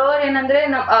 ಅಂಡ್ ಮೋರ್ ಓವರ್ ಏನಂದ್ರೆ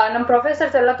ನಮ್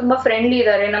ಪ್ರೊಫೆಸರ್ಸ್ ಎಲ್ಲ ತುಂಬಾ ಫ್ರೆಂಡ್ಲಿ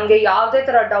ಇದಾರೆ. ನಮ್ಗೆ ಯಾವ್ದೇ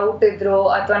ತರ ಡೌಟ್ ಇದ್ರು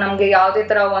ಅಥವಾ ನಮ್ಗೆ ಯಾವ್ದೇ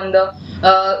ತರ ಒಂದು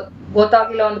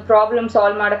ಗೊತ್ತಾಗಿಲ್ಲ, ಒಂದು ಪ್ರಾಬ್ಲಮ್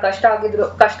ಸಾಲ್ವ್ ಮಾಡಕ್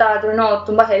ಕಷ್ಟ ಆದ್ರೂ ಅವ್ರು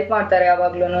ತುಂಬಾ ಹೆಲ್ಪ್ ಮಾಡ್ತಾರೆ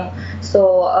ಯಾವಾಗ್ಲೂ. So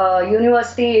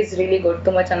university is really good,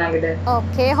 ತುಂಬಾ ಚೆನ್ನಾಗಿದೆ.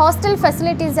 ಓಕೆ, ಹಾಸ್ಟೆಲ್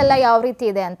ಫೆಸಿಲಿಟೀಸ್ ಎಲ್ಲ ಯಾವ ರೀತಿ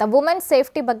ಇದೆ ಅಂತ, ವುಮೆನ್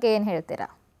ಸೇಫ್ಟಿ ಬಗ್ಗೆ ಏನ್ ಹೇಳ್ತೀರಾ?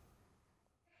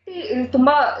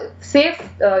 ತುಂಬಾ ಸೇಫ್,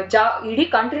 ಇಡೀ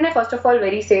ಕಂಟ್ರಿನೇ first of all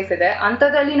very safe ಇದೆ.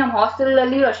 ಅಂತದ್ರಲ್ಲಿ ನಮ್ಮ ಹಾಸ್ಟೆಲ್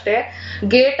ಅಲ್ಲಿ ಅಷ್ಟೇ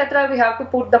ಗೇಟ್ ಹತ್ರ we have to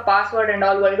put the password and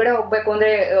all. ಒಳಗಡೆ ಹೋಗ್ಬೇಕು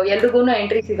ಅಂದ್ರೆ ಎಲ್ರಿಗೂ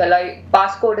ಎಂಟ್ರಿ ಸಿಗಲ್ಲ,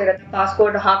 ಪಾಸ್ಕೋಡ್ ಇರುತ್ತೆ,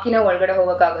 ಪಾಸ್ಕೋಡ್ ಹಾಕಿನೇ ಒಳಗಡೆ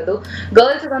ಹೋಗಕ್ಕಾಗೋದು.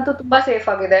 ಗರ್ಲ್ಸ್ ಅಂತೂ ತುಂಬಾ ಸೇಫ್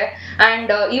ಆಗಿದೆ.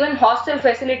 ಅಂಡ್ ಈವನ್ ಹಾಸ್ಟೆಲ್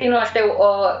ಫೆಸಿಲಿಟಿನೂ ಅಷ್ಟೇ,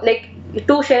 like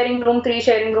 2 sharing room 3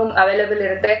 sharing room available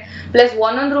ಇರುತ್ತೆ. ಪ್ಲಸ್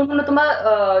ಒಂದೊಂದು ರೂಮ್ ತುಂಬಾ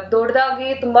ದೊಡ್ಡದಾಗಿ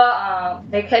ತುಂಬಾ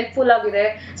ಲೈಕ್ ಹೆಲ್ಪ್ಫುಲ್ ಆಗಿದೆ.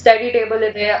 ಸ್ಟಡಿ ಟೇಬಲ್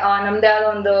ಇದೆ, ನಮ್ದೇ ಆದ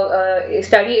ಒಂದು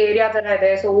ಸ್ಟಡಿ ಏರಿಯಾ ತರ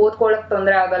ಇದೆ. ಸೊ ಓದ್ಕೊಳಕ್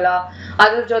ತೊಂದರೆ ಆಗಲ್ಲ.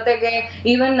 ಅದ್ರ ಜೊತೆಗೆ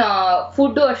ಈವನ್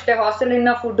ಫುಡ್ ಅಷ್ಟೇ,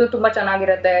 ಹಾಸ್ಟೆಲಿನ ಫುಡ್ ತುಂಬಾ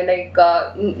ಚೆನ್ನಾಗಿರುತ್ತೆ. ಲೈಕ್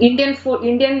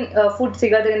ಇಂಡಿಯನ್ ಫುಡ್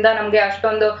ಸಿಗೋದ್ರಿಂದ ನಮ್ಗೆ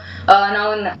ಅಷ್ಟೊಂದು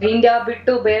ನಾವು ಇಂಡಿಯಾ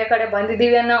ಬಿಟ್ಟು ಬೇರೆ ಕಡೆ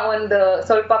ಬಂದಿದೀವಿ ಅನ್ನೋ ಒಂದು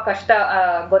ಸ್ವಲ್ಪ ಕಷ್ಟ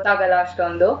ಗೊತ್ತಾಗಲ್ಲ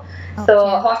ಅಷ್ಟೊಂದು. ಸೊ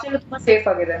ಹಾಸ್ಟೆಲ್ ತುಂಬಾ ಸೇಫ್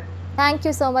ಆಗಿದೆ. ಥ್ಯಾಂಕ್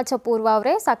ಯು ಸೋ ಮಚ್ ಅಪೂರ್ವ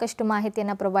ಅವರೇ, ಸಾಕಷ್ಟು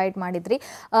ಮಾಹಿತಿಯನ್ನು ಪ್ರೊವೈಡ್ ಮಾಡಿದ್ರಿ.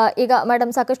 ಈಗ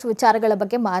ಮೇಡಮ್ ಸಾಕಷ್ಟು ವಿಚಾರಗಳ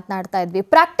ಬಗ್ಗೆ ಮಾತನಾಡ್ತಾ ಇದ್ವಿ.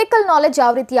 ಪ್ರಾಕ್ಟಿಕಲ್ ನಾಲೆಜ್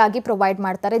ಯಾವ ರೀತಿಯಾಗಿ ಪ್ರೊವೈಡ್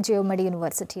ಮಾಡ್ತಾರೆ ಜಿಯೋಮೆಡಿ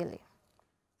ಯೂನಿವರ್ಸಿಟಿಯಲ್ಲಿ?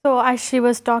 So as she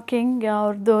was talking,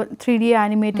 ಅವ್ರದ್ದು 3D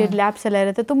ಆನಿಮೇಟೆಡ್ ಲ್ಯಾಬ್ಸ್ ಎಲ್ಲ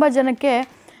ಇರುತ್ತೆ. ತುಂಬ ಜನಕ್ಕೆ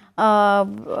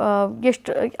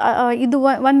ಎಷ್ಟು ಇದು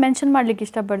ಒಂದು ಮೆನ್ಷನ್ ಮಾಡ್ಲಿಕ್ಕೆ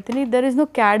ಇಷ್ಟಪಡ್ತೀನಿ. ದರ್ ಇಸ್ ನೋ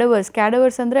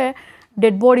ಕ್ಯಾಡವರ್ಸ್ ಅಂದರೆ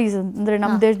ಡೆಡ್ ಬಾಡೀಸ್. ಅಂದರೆ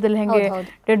ನಮ್ಮ ದೇಶದಲ್ಲಿ ಹೆಂಗೆ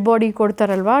ಡೆಡ್ ಬಾಡಿ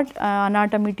ಕೊಡ್ತಾರಲ್ವ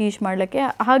ಅನಾಟಮಿ ಟೀಚ್ ಮಾಡಲಿಕ್ಕೆ,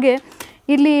 ಹಾಗೆ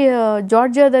ಇಲ್ಲಿ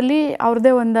ಜಾರ್ಜಿಯಾದಲ್ಲಿ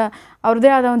ಅವ್ರದ್ದೇ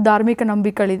ಆದ ಒಂದು ಧಾರ್ಮಿಕ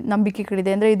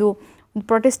ನಂಬಿಕೆಗಳಿದೆ. ಅಂದರೆ ಇದು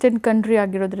ಪ್ರೊಟೆಸ್ಟೆಂಟ್ ಕಂಟ್ರಿ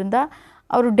ಆಗಿರೋದ್ರಿಂದ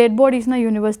ಅವರು ಡೆಡ್ ಬಾಡೀಸ್ನ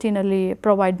ಯೂನಿವರ್ಸಿಟಿನಲ್ಲಿ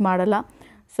ಪ್ರೊವೈಡ್ ಮಾಡಲ್ಲ.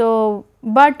 ಸೊ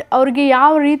ಬಟ್ ಅವ್ರಿಗೆ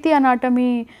ಯಾವ ರೀತಿ ಅನಾಟಮಿ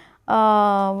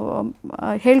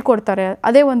ಹೇಳ್ಕೊಡ್ತಾರೆ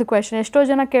ಅದೇ ಒಂದು ಕ್ವೆಶನ್. ಎಷ್ಟೋ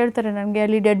ಜನ ಕೇಳ್ತಾರೆ ನನಗೆ,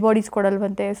 ಅಲ್ಲಿ ಡೆಡ್ ಬಾಡೀಸ್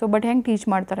ಕೊಡಲ್ವಂತೆ, ಸೊ ಬಟ್ ಹೆಂಗೆ ಟೀಚ್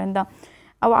ಮಾಡ್ತಾರೆ ಅಂತ.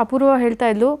 ಅಪೂರ್ವ ಹೇಳ್ತಾ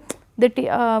ಇದ್ಲು that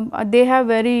they have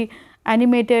very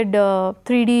animated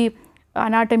 3D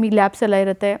anatomy labs ಎಲ್ಲ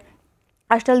ಇರುತ್ತೆ.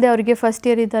 ಅಷ್ಟಲ್ಲದೆ ಅವರಿಗೆ ಫಸ್ಟ್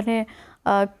ಇಯರ್ ಇದ್ದಾನೆ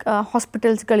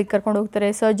ಹಾಸ್ಪಿಟಲ್ಸ್ಗಳಿಗೆ ಕರ್ಕೊಂಡು ಹೋಗ್ತಾರೆ,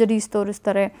 ಸರ್ಜರೀಸ್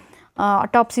ತೋರಿಸ್ತಾರೆ,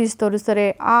 ಅಟಾಪ್ಸೀಸ್ ತೋರಿಸ್ತಾರೆ.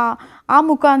 ಆ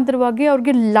ಮುಖಾಂತರವಾಗಿ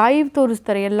ಅವ್ರಿಗೆ ಲೈವ್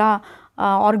ತೋರಿಸ್ತಾರೆ ಎಲ್ಲ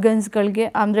ಆರ್ಗನ್ಸ್ಗಳಿಗೆ.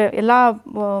 ಅಂದರೆ ಎಲ್ಲ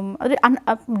ಅಂದರೆ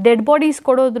ಡೆಡ್ ಬಾಡೀಸ್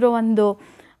ಕೊಡೋದ್ರ ಒಂದು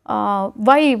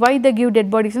why the give dead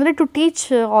bodies ಅಂದರೆ to teach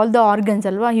all the organs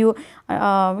ಅಲ್ವಾ,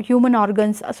 ಹ್ಯೂಮನ್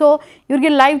ಆರ್ಗನ್ಸ್. ಸೊ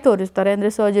ಇವ್ರಿಗೆ ಲೈವ್ ತೋರಿಸ್ತಾರೆ. ಅಂದರೆ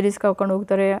ಸರ್ಜರೀಸ್ ಕರ್ಕೊಂಡು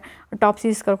ಹೋಗ್ತಾರೆ,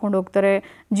 ಟಾಪ್ಸೀಸ್ ಕರ್ಕೊಂಡು ಹೋಗ್ತಾರೆ.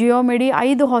 ಜಿಯೋಮೆಡಿ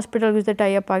 5 ಹಾಸ್ಪಿಟಲ್ ಜೊತೆ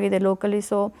ಟೈ ಅಪ್ ಆಗಿದೆ ಲೋಕಲಿ.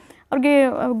 ಸೊ ಅವ್ರಿಗೆ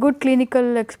ಗುಡ್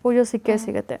ಕ್ಲಿನಿಕಲ್ ಎಕ್ಸ್ಪೋಜರ್ ಸಿಕ್ಕೇ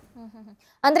ಸಿಗುತ್ತೆ.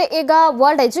 ಅಂದ್ರೆ ಈಗ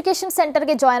ವರ್ಲ್ಡ್ ಎಜುಕೇಶನ್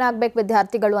ಸೆಂಟರ್ಗೆ ಜಾಯ್ನ್ ಆಗಬೇಕು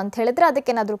ವಿದ್ಯಾರ್ಥಿಗಳು ಅಂತ ಹೇಳಿದ್ರೆ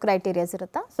ಅದಕ್ಕೇನಾದರೂ ಕ್ರೈಟೀರಿಯಾಸ್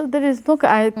ಇರುತ್ತಾ? So there is no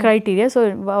criteria. So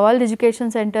world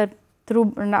education centre through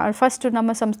first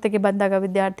ನಮ್ಮ ಸಂಸ್ಥೆಗೆ ಬಂದಾಗ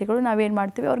ವಿದ್ಯಾರ್ಥಿಗಳು ನಾವೇನು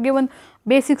ಮಾಡ್ತೀವಿ, ಅವ್ರಿಗೆ ಒಂದು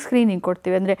ಬೇಸಿಕ್ ಸ್ಕ್ರೀನಿಂಗ್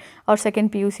ಕೊಡ್ತೀವಿ. ಅಂದರೆ ಅವ್ರು ಸೆಕೆಂಡ್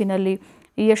PUCನಲ್ಲಿ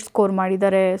ಎಷ್ಟು ಸ್ಕೋರ್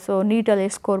ಮಾಡಿದ್ದಾರೆ, ಸೊ ನೀಟಲ್ಲಿ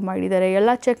ಎಷ್ಟು ಸ್ಕೋರ್ ಮಾಡಿದ್ದಾರೆ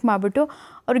ಎಲ್ಲ ಚೆಕ್ ಮಾಡಿಬಿಟ್ಟು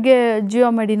ಅವ್ರಿಗೆ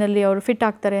ಜಿಯೋಮೆಡಿನಲ್ಲಿ ಅವರು ಫಿಟ್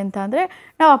ಆಗ್ತಾರೆ ಅಂತ ಅಂದರೆ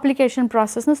ನಾವು ಅಪ್ಲಿಕೇಶನ್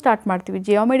ಪ್ರಾಸೆಸ್ನ ಸ್ಟಾರ್ಟ್ ಮಾಡ್ತೀವಿ.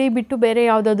 ಜಿಯೋಮೆಡಿ ಬಿಟ್ಟು ಬೇರೆ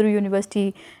ಯಾವುದಾದ್ರೂ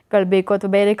ಯೂನಿವರ್ಸಿಟಿಗಳು ಬೇಕು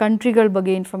ಅಥವಾ ಬೇರೆ ಕಂಟ್ರಿಗಳ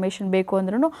ಬಗ್ಗೆ ಇನ್ಫಾರ್ಮೇಷನ್ ಬೇಕು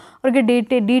ಅಂದ್ರೂ ಅವ್ರಿಗೆ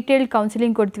ಡೀಟೇಲ್ಡ್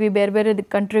ಕೌನ್ಸಿಲಿಂಗ್ ಕೊಡ್ತೀವಿ. ಬೇರೆ ಬೇರೆ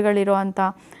ಕಂಟ್ರಿಗಳಿರೋ ಅಂಥ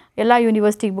ಎಲ್ಲ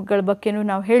ಯೂನಿವರ್ಸಿಟಿಗಳ ಬಗ್ಗೆನೂ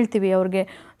ನಾವು ಹೇಳ್ತೀವಿ ಅವ್ರಿಗೆ.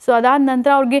 ಸೊ ಅದಾದ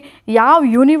ನಂತರ ಅವ್ರಿಗೆ ಯಾವ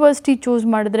ಯೂನಿವರ್ಸಿಟಿ ಚೂಸ್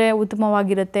ಮಾಡಿದ್ರೆ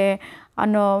ಉತ್ತಮವಾಗಿರುತ್ತೆ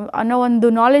ಅನ್ನೋ ಒಂದು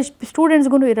ನಾಲೆಜ್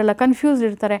ಸ್ಟೂಡೆಂಟ್ಸ್ಗೂ ಇರಲ್ಲ, ಕನ್ಫ್ಯೂಸ್ಡ್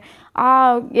ಇರ್ತಾರೆ.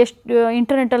 ಎಷ್ಟು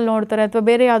ಇಂಟರ್ನೆಟಲ್ಲಿ ನೋಡ್ತಾರೆ ಅಥವಾ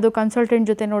ಬೇರೆ ಯಾವುದೋ ಕನ್ಸಲ್ಟೆಂಟ್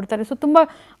ಜೊತೆ ನೋಡ್ತಾರೆ, ಸೊ ತುಂಬ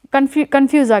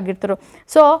ಕನ್ಫ್ಯೂಸ್ ಆಗಿರ್ತಾರೆ.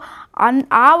 ಸೊ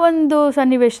ಆ ಒಂದು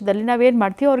ಸನ್ನಿವೇಶದಲ್ಲಿ ನಾವೇನು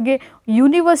ಮಾಡ್ತೀವಿ, ಅವ್ರಿಗೆ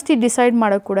ಯೂನಿವರ್ಸಿಟಿ ಡಿಸೈಡ್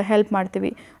ಮಾಡೋಕ್ಕೆ ಕೂಡ ಹೆಲ್ಪ್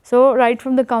ಮಾಡ್ತೀವಿ. So right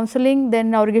from the counselling,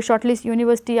 then ಅವ್ರಿಗೆ ಶಾರ್ಟ್ ಲಿಸ್ಟ್,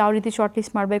 ಯೂನಿವರ್ಸಿಟಿ ಯಾವ ರೀತಿ ಶಾರ್ಟ್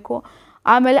ಲಿಸ್ಟ್ ಮಾಡಬೇಕು,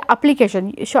 ಆಮೇಲೆ ಅಪ್ಲಿಕೇಶನ್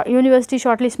ಯೂನಿವರ್ಸಿಟಿ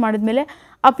ಶಾರ್ಟ್ ಲಿಸ್ಟ್ ಮಾಡಿದ್ಮೇಲೆ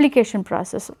ಅಪ್ಲಿಕೇಶನ್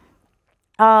ಪ್ರಾಸೆಸ್ಸು,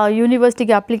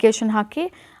 ಯೂನಿವರ್ಸಿಟಿಗೆ ಅಪ್ಲಿಕೇಶನ್ ಹಾಕಿ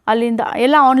ಅಲ್ಲಿಂದ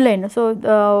ಎಲ್ಲ ಆನ್ಲೈನ್. ಸೊ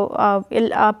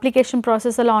ಅಪ್ಲಿಕೇಶನ್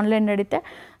ಪ್ರಾಸೆಸ್ ಎಲ್ಲ ಆನ್ಲೈನ್ ನಡೀತೆ.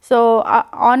 ಸೊ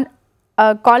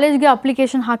ಕಾಲೇಜ್ಗೆ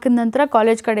ಅಪ್ಲಿಕೇಶನ್ ಹಾಕಿದ ನಂತರ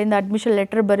ಕಾಲೇಜ್ ಕಡೆಯಿಂದ ಅಡ್ಮಿಷನ್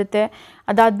ಲೆಟರ್ ಬರುತ್ತೆ.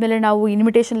 ಅದಾದಮೇಲೆ ನಾವು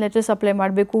ಇನ್ವಿಟೇಷನ್ ಲೆಟರ್ಸ್ ಅಪ್ಲೈ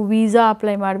ಮಾಡಬೇಕು, ವೀಸಾ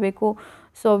ಅಪ್ಲೈ ಮಾಡಬೇಕು.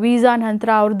 ಸೊ ವೀಸಾ ನಂತರ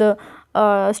ಅವ್ರದ್ದು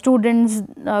ಸ್ಟೂಡೆಂಟ್ಸ್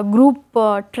ಗ್ರೂಪ್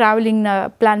ಟ್ರಾವೆಲಿಂಗ್ನ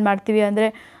ಪ್ಲ್ಯಾನ್ ಮಾಡ್ತೀವಿ. ಅಂದರೆ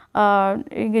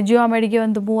ಈಗ ಜಿಯೋಮೆಡಿಗೆ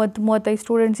ಒಂದು 30-35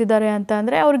 ಸ್ಟೂಡೆಂಟ್ಸ್ ಇದ್ದಾರೆ ಅಂತ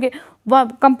ಅಂದರೆ ಅವ್ರಿಗೆ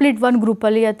ಕಂಪ್ಲೀಟ್ ಒಂದು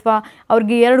ಗ್ರೂಪಲ್ಲಿ ಅಥವಾ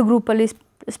ಅವ್ರಿಗೆ 2 ಗ್ರೂಪಲ್ಲಿ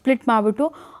ಸ್ಪ್ಲಿಟ್ ಮಾಡಿಬಿಟ್ಟು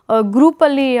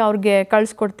ಗ್ರೂಪಲ್ಲಿ ಅವ್ರಿಗೆ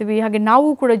ಕಳಿಸ್ಕೊಡ್ತೀವಿ. ಹಾಗೆ ನಾವು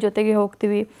ಕೂಡ ಜೊತೆಗೆ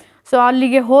ಹೋಗ್ತೀವಿ. ಸೊ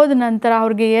ಅಲ್ಲಿಗೆ ಹೋದ ನಂತರ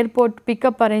ಅವ್ರಿಗೆ ಏರ್ಪೋರ್ಟ್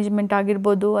ಪಿಕಪ್ ಅರೇಂಜ್ಮೆಂಟ್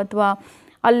ಆಗಿರ್ಬೋದು ಅಥವಾ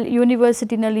ಅಲ್ಲಿ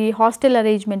ಯೂನಿವರ್ಸಿಟಿನಲ್ಲಿ ಹಾಸ್ಟೆಲ್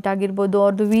ಅರೇಂಜ್ಮೆಂಟ್ ಆಗಿರ್ಬೋದು,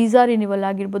 ಅವ್ರದ್ದು ವೀಸಾ ರಿನ್ಯೂವಲ್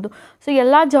ಆಗಿರ್ಬೋದು. ಸೊ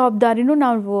ಎಲ್ಲ ಜವಾಬ್ದಾರಿನೂ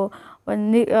ನಾವು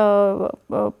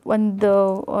ಒಂದು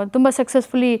ತುಂಬ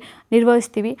ಸಕ್ಸಸ್ಫುಲಿ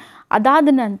ನಿರ್ವಹಿಸ್ತೀವಿ. ಅದಾದ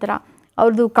ನಂತರ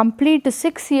ಅವ್ರದ್ದು ಕಂಪ್ಲೀಟ್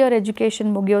 6 ಇಯರ್ ಎಜುಕೇಷನ್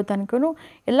ಮುಗಿಯೋ ತನಕ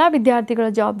ಎಲ್ಲ ವಿದ್ಯಾರ್ಥಿಗಳ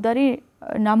ಜವಾಬ್ದಾರಿ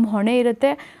ನಮ್ಮ ಹೊಣೆ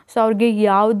ಇರುತ್ತೆ. ಸೊ ಅವ್ರಿಗೆ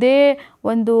ಯಾವುದೇ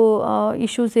ಒಂದು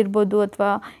ಇಶ್ಯೂಸ್ ಇರ್ಬೋದು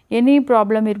ಅಥವಾ ಎನಿ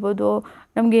ಪ್ರಾಬ್ಲಮ್ ಇರ್ಬೋದು,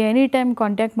 ನಮಗೆ ಎನಿ ಟೈಮ್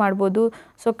ಕಾಂಟ್ಯಾಕ್ಟ್ ಮಾಡ್ಬೋದು.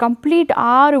 ಸೊ ಕಂಪ್ಲೀಟ್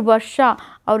 6 ವರ್ಷ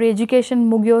ಅವ್ರ ಎಜುಕೇಷನ್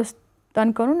ಮುಗಿಯೋ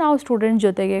ತನಕ ನಾವು ಸ್ಟೂಡೆಂಟ್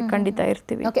ಜೊತೆಗೆ ಖಂಡಿತ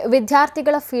ಇರ್ತೀವಿ. ಓಕೆ,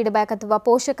 ವಿದ್ಯಾರ್ಥಿಗಳ ಫೀಡ್ಬ್ಯಾಕ್ ಅಥವಾ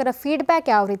ಪೋಷಕರ ಫೀಡ್ಬ್ಯಾಕ್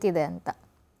ಯಾವ ರೀತಿ ಇದೆ ಅಂತ?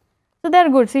 So they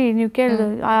are good. C ನೀವು ಕೇಳಿದ್ರು,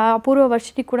 ಅಪೂರ್ವ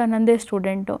ವರ್ಷಿಣಿ ಕೂಡ ನಂದೇ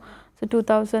ಸ್ಟೂಡೆಂಟು. ಸೊ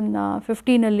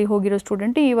 2015 ಹೋಗಿರೋ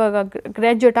ಸ್ಟೂಡೆಂಟು, ಇವಾಗ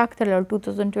ಗ್ರ್ಯಾಜುಯೇಟ್ ಆಗ್ತಾರಲ್ಲ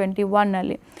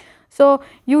 2021. ಸೊ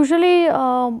ಯೂಶ್ವಲಿ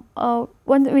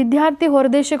ಒಂದು ವಿದ್ಯಾರ್ಥಿ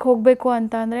ಹೊರದೇಶಕ್ಕೆ ಹೋಗಬೇಕು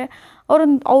ಅಂತ ಅಂದರೆ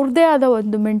ಅವ್ರದ್ದೇ ಆದ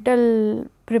ಒಂದು ಮೆಂಟಲ್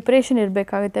ಪ್ರಿಪ್ರೇಷನ್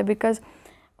ಇರಬೇಕಾಗುತ್ತೆ. ಬಿಕಾಸ್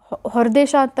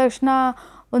ಹೊರದೇಶ ಆದ ತಕ್ಷಣ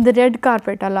ಒಂದು ರೆಡ್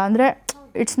ಕಾರ್ಪೆಟ್ ಅಲ್ಲ, ಅಂದರೆ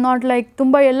ಇಟ್ಸ್ ನಾಟ್ ಲೈಕ್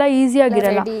ತುಂಬ ಎಲ್ಲ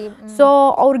ಈಸಿಯಾಗಿರಲ್ಲ. ಸೊ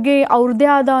ಅವ್ರಿಗೆ ಅವ್ರದ್ದೇ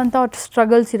ಆದಂಥ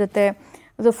ಸ್ಟ್ರಗಲ್ಸ್ ಇರುತ್ತೆ.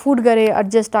 ಅದು ಫುಡ್ಗರೆ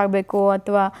ಅಡ್ಜಸ್ಟ್ ಆಗಬೇಕು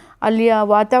ಅಥವಾ ಅಲ್ಲಿಯ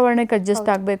ವಾತಾವರಣಕ್ಕೆ ಅಡ್ಜಸ್ಟ್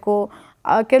ಆಗಬೇಕು.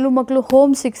 ಕೆಲವು ಮಕ್ಕಳು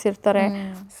ಹೋಮ್ ಸಿಕ್ಸ್ ಇರ್ತಾರೆ.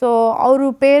 ಸೊ ಅವರು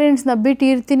ಪೇರೆಂಟ್ಸ್ನ ಬಿಟ್ಟು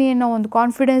ಇರ್ತೀನಿ ಅನ್ನೋ ಒಂದು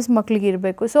ಕಾನ್ಫಿಡೆನ್ಸ್ ಮಕ್ಕಳಿಗೆ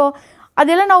ಇರಬೇಕು. ಸೊ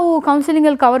ಅದೆಲ್ಲ ನಾವು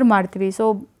ಕೌನ್ಸಿಲಿಂಗಲ್ಲಿ ಕವರ್ ಮಾಡ್ತೀವಿ. ಸೊ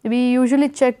ವಿ ಯೂಶ್ವಲಿ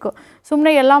ಚೆಕ್,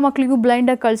 ಸುಮ್ಮನೆ ಎಲ್ಲ ಮಕ್ಕಳಿಗೂ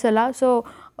ಬ್ಲೈಂಡಾಗಿ ಕಳಿಸಲ್ಲ. ಸೊ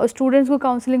ಸ್ಟೂಡೆಂಟ್ಸ್ಗೂ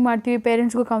ಕೌನ್ಸಿಲಿಂಗ್ ಮಾಡ್ತೀವಿ,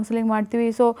 ಪೇರೆಂಟ್ಸ್ಗೂ ಕೌನ್ಸಿಲಿಂಗ್ ಮಾಡ್ತೀವಿ.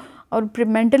 ಸೊ ಅವ್ರು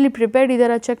ಮೆಂಟಲಿ ಪ್ರಿಪೇರ್ಡ್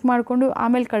ಇದ್ದಾರಾ ಚೆಕ್ ಮಾಡಿಕೊಂಡು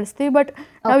ಆಮೇಲೆ ಕಳಿಸ್ತೀವಿ. ಬಟ್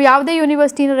ನಾವು ಯಾವುದೇ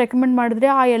ಯೂನಿವರ್ಸಿಟಿನ ರೆಕಮೆಂಡ್ ಮಾಡಿದ್ರೆ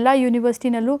ಆ ಎಲ್ಲ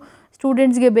ಯೂನಿವರ್ಸಿಟಿನಲ್ಲೂ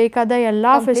ಸ್ಟೂಡೆಂಟ್ಸ್ಗೆ ಬೇಕಾದ ಎಲ್ಲ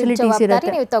ಫೆಸಿಲಿಟೀಸ್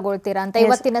ಇರುತ್ತೆ, ನೀವು ತಗೊಳ್ತೀರಾ ಅಂತ.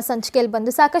 ಇವತ್ತಿನ ಸಂಚಿಕೆಯಲ್ಲಿ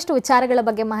ಬಂದು ಸಾಕಷ್ಟು ವಿಚಾರಗಳ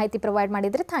ಬಗ್ಗೆ ಮಾಹಿತಿ ಪ್ರೊವೈಡ್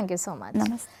ಮಾಡಿದ್ರೆ ಥ್ಯಾಂಕ್ ಯು ಸೋ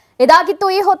ಮಚ್. ಇದಾಗಿತ್ತು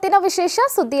ಈ ಹೊತ್ತಿನ ವಿಶೇಷ.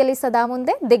 ಸುದ್ದಿಯಲ್ಲಿ ಸದಾ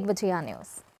ಮುಂದೆ ದಿಗ್ವಿಜಯ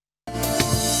ನ್ಯೂಸ್.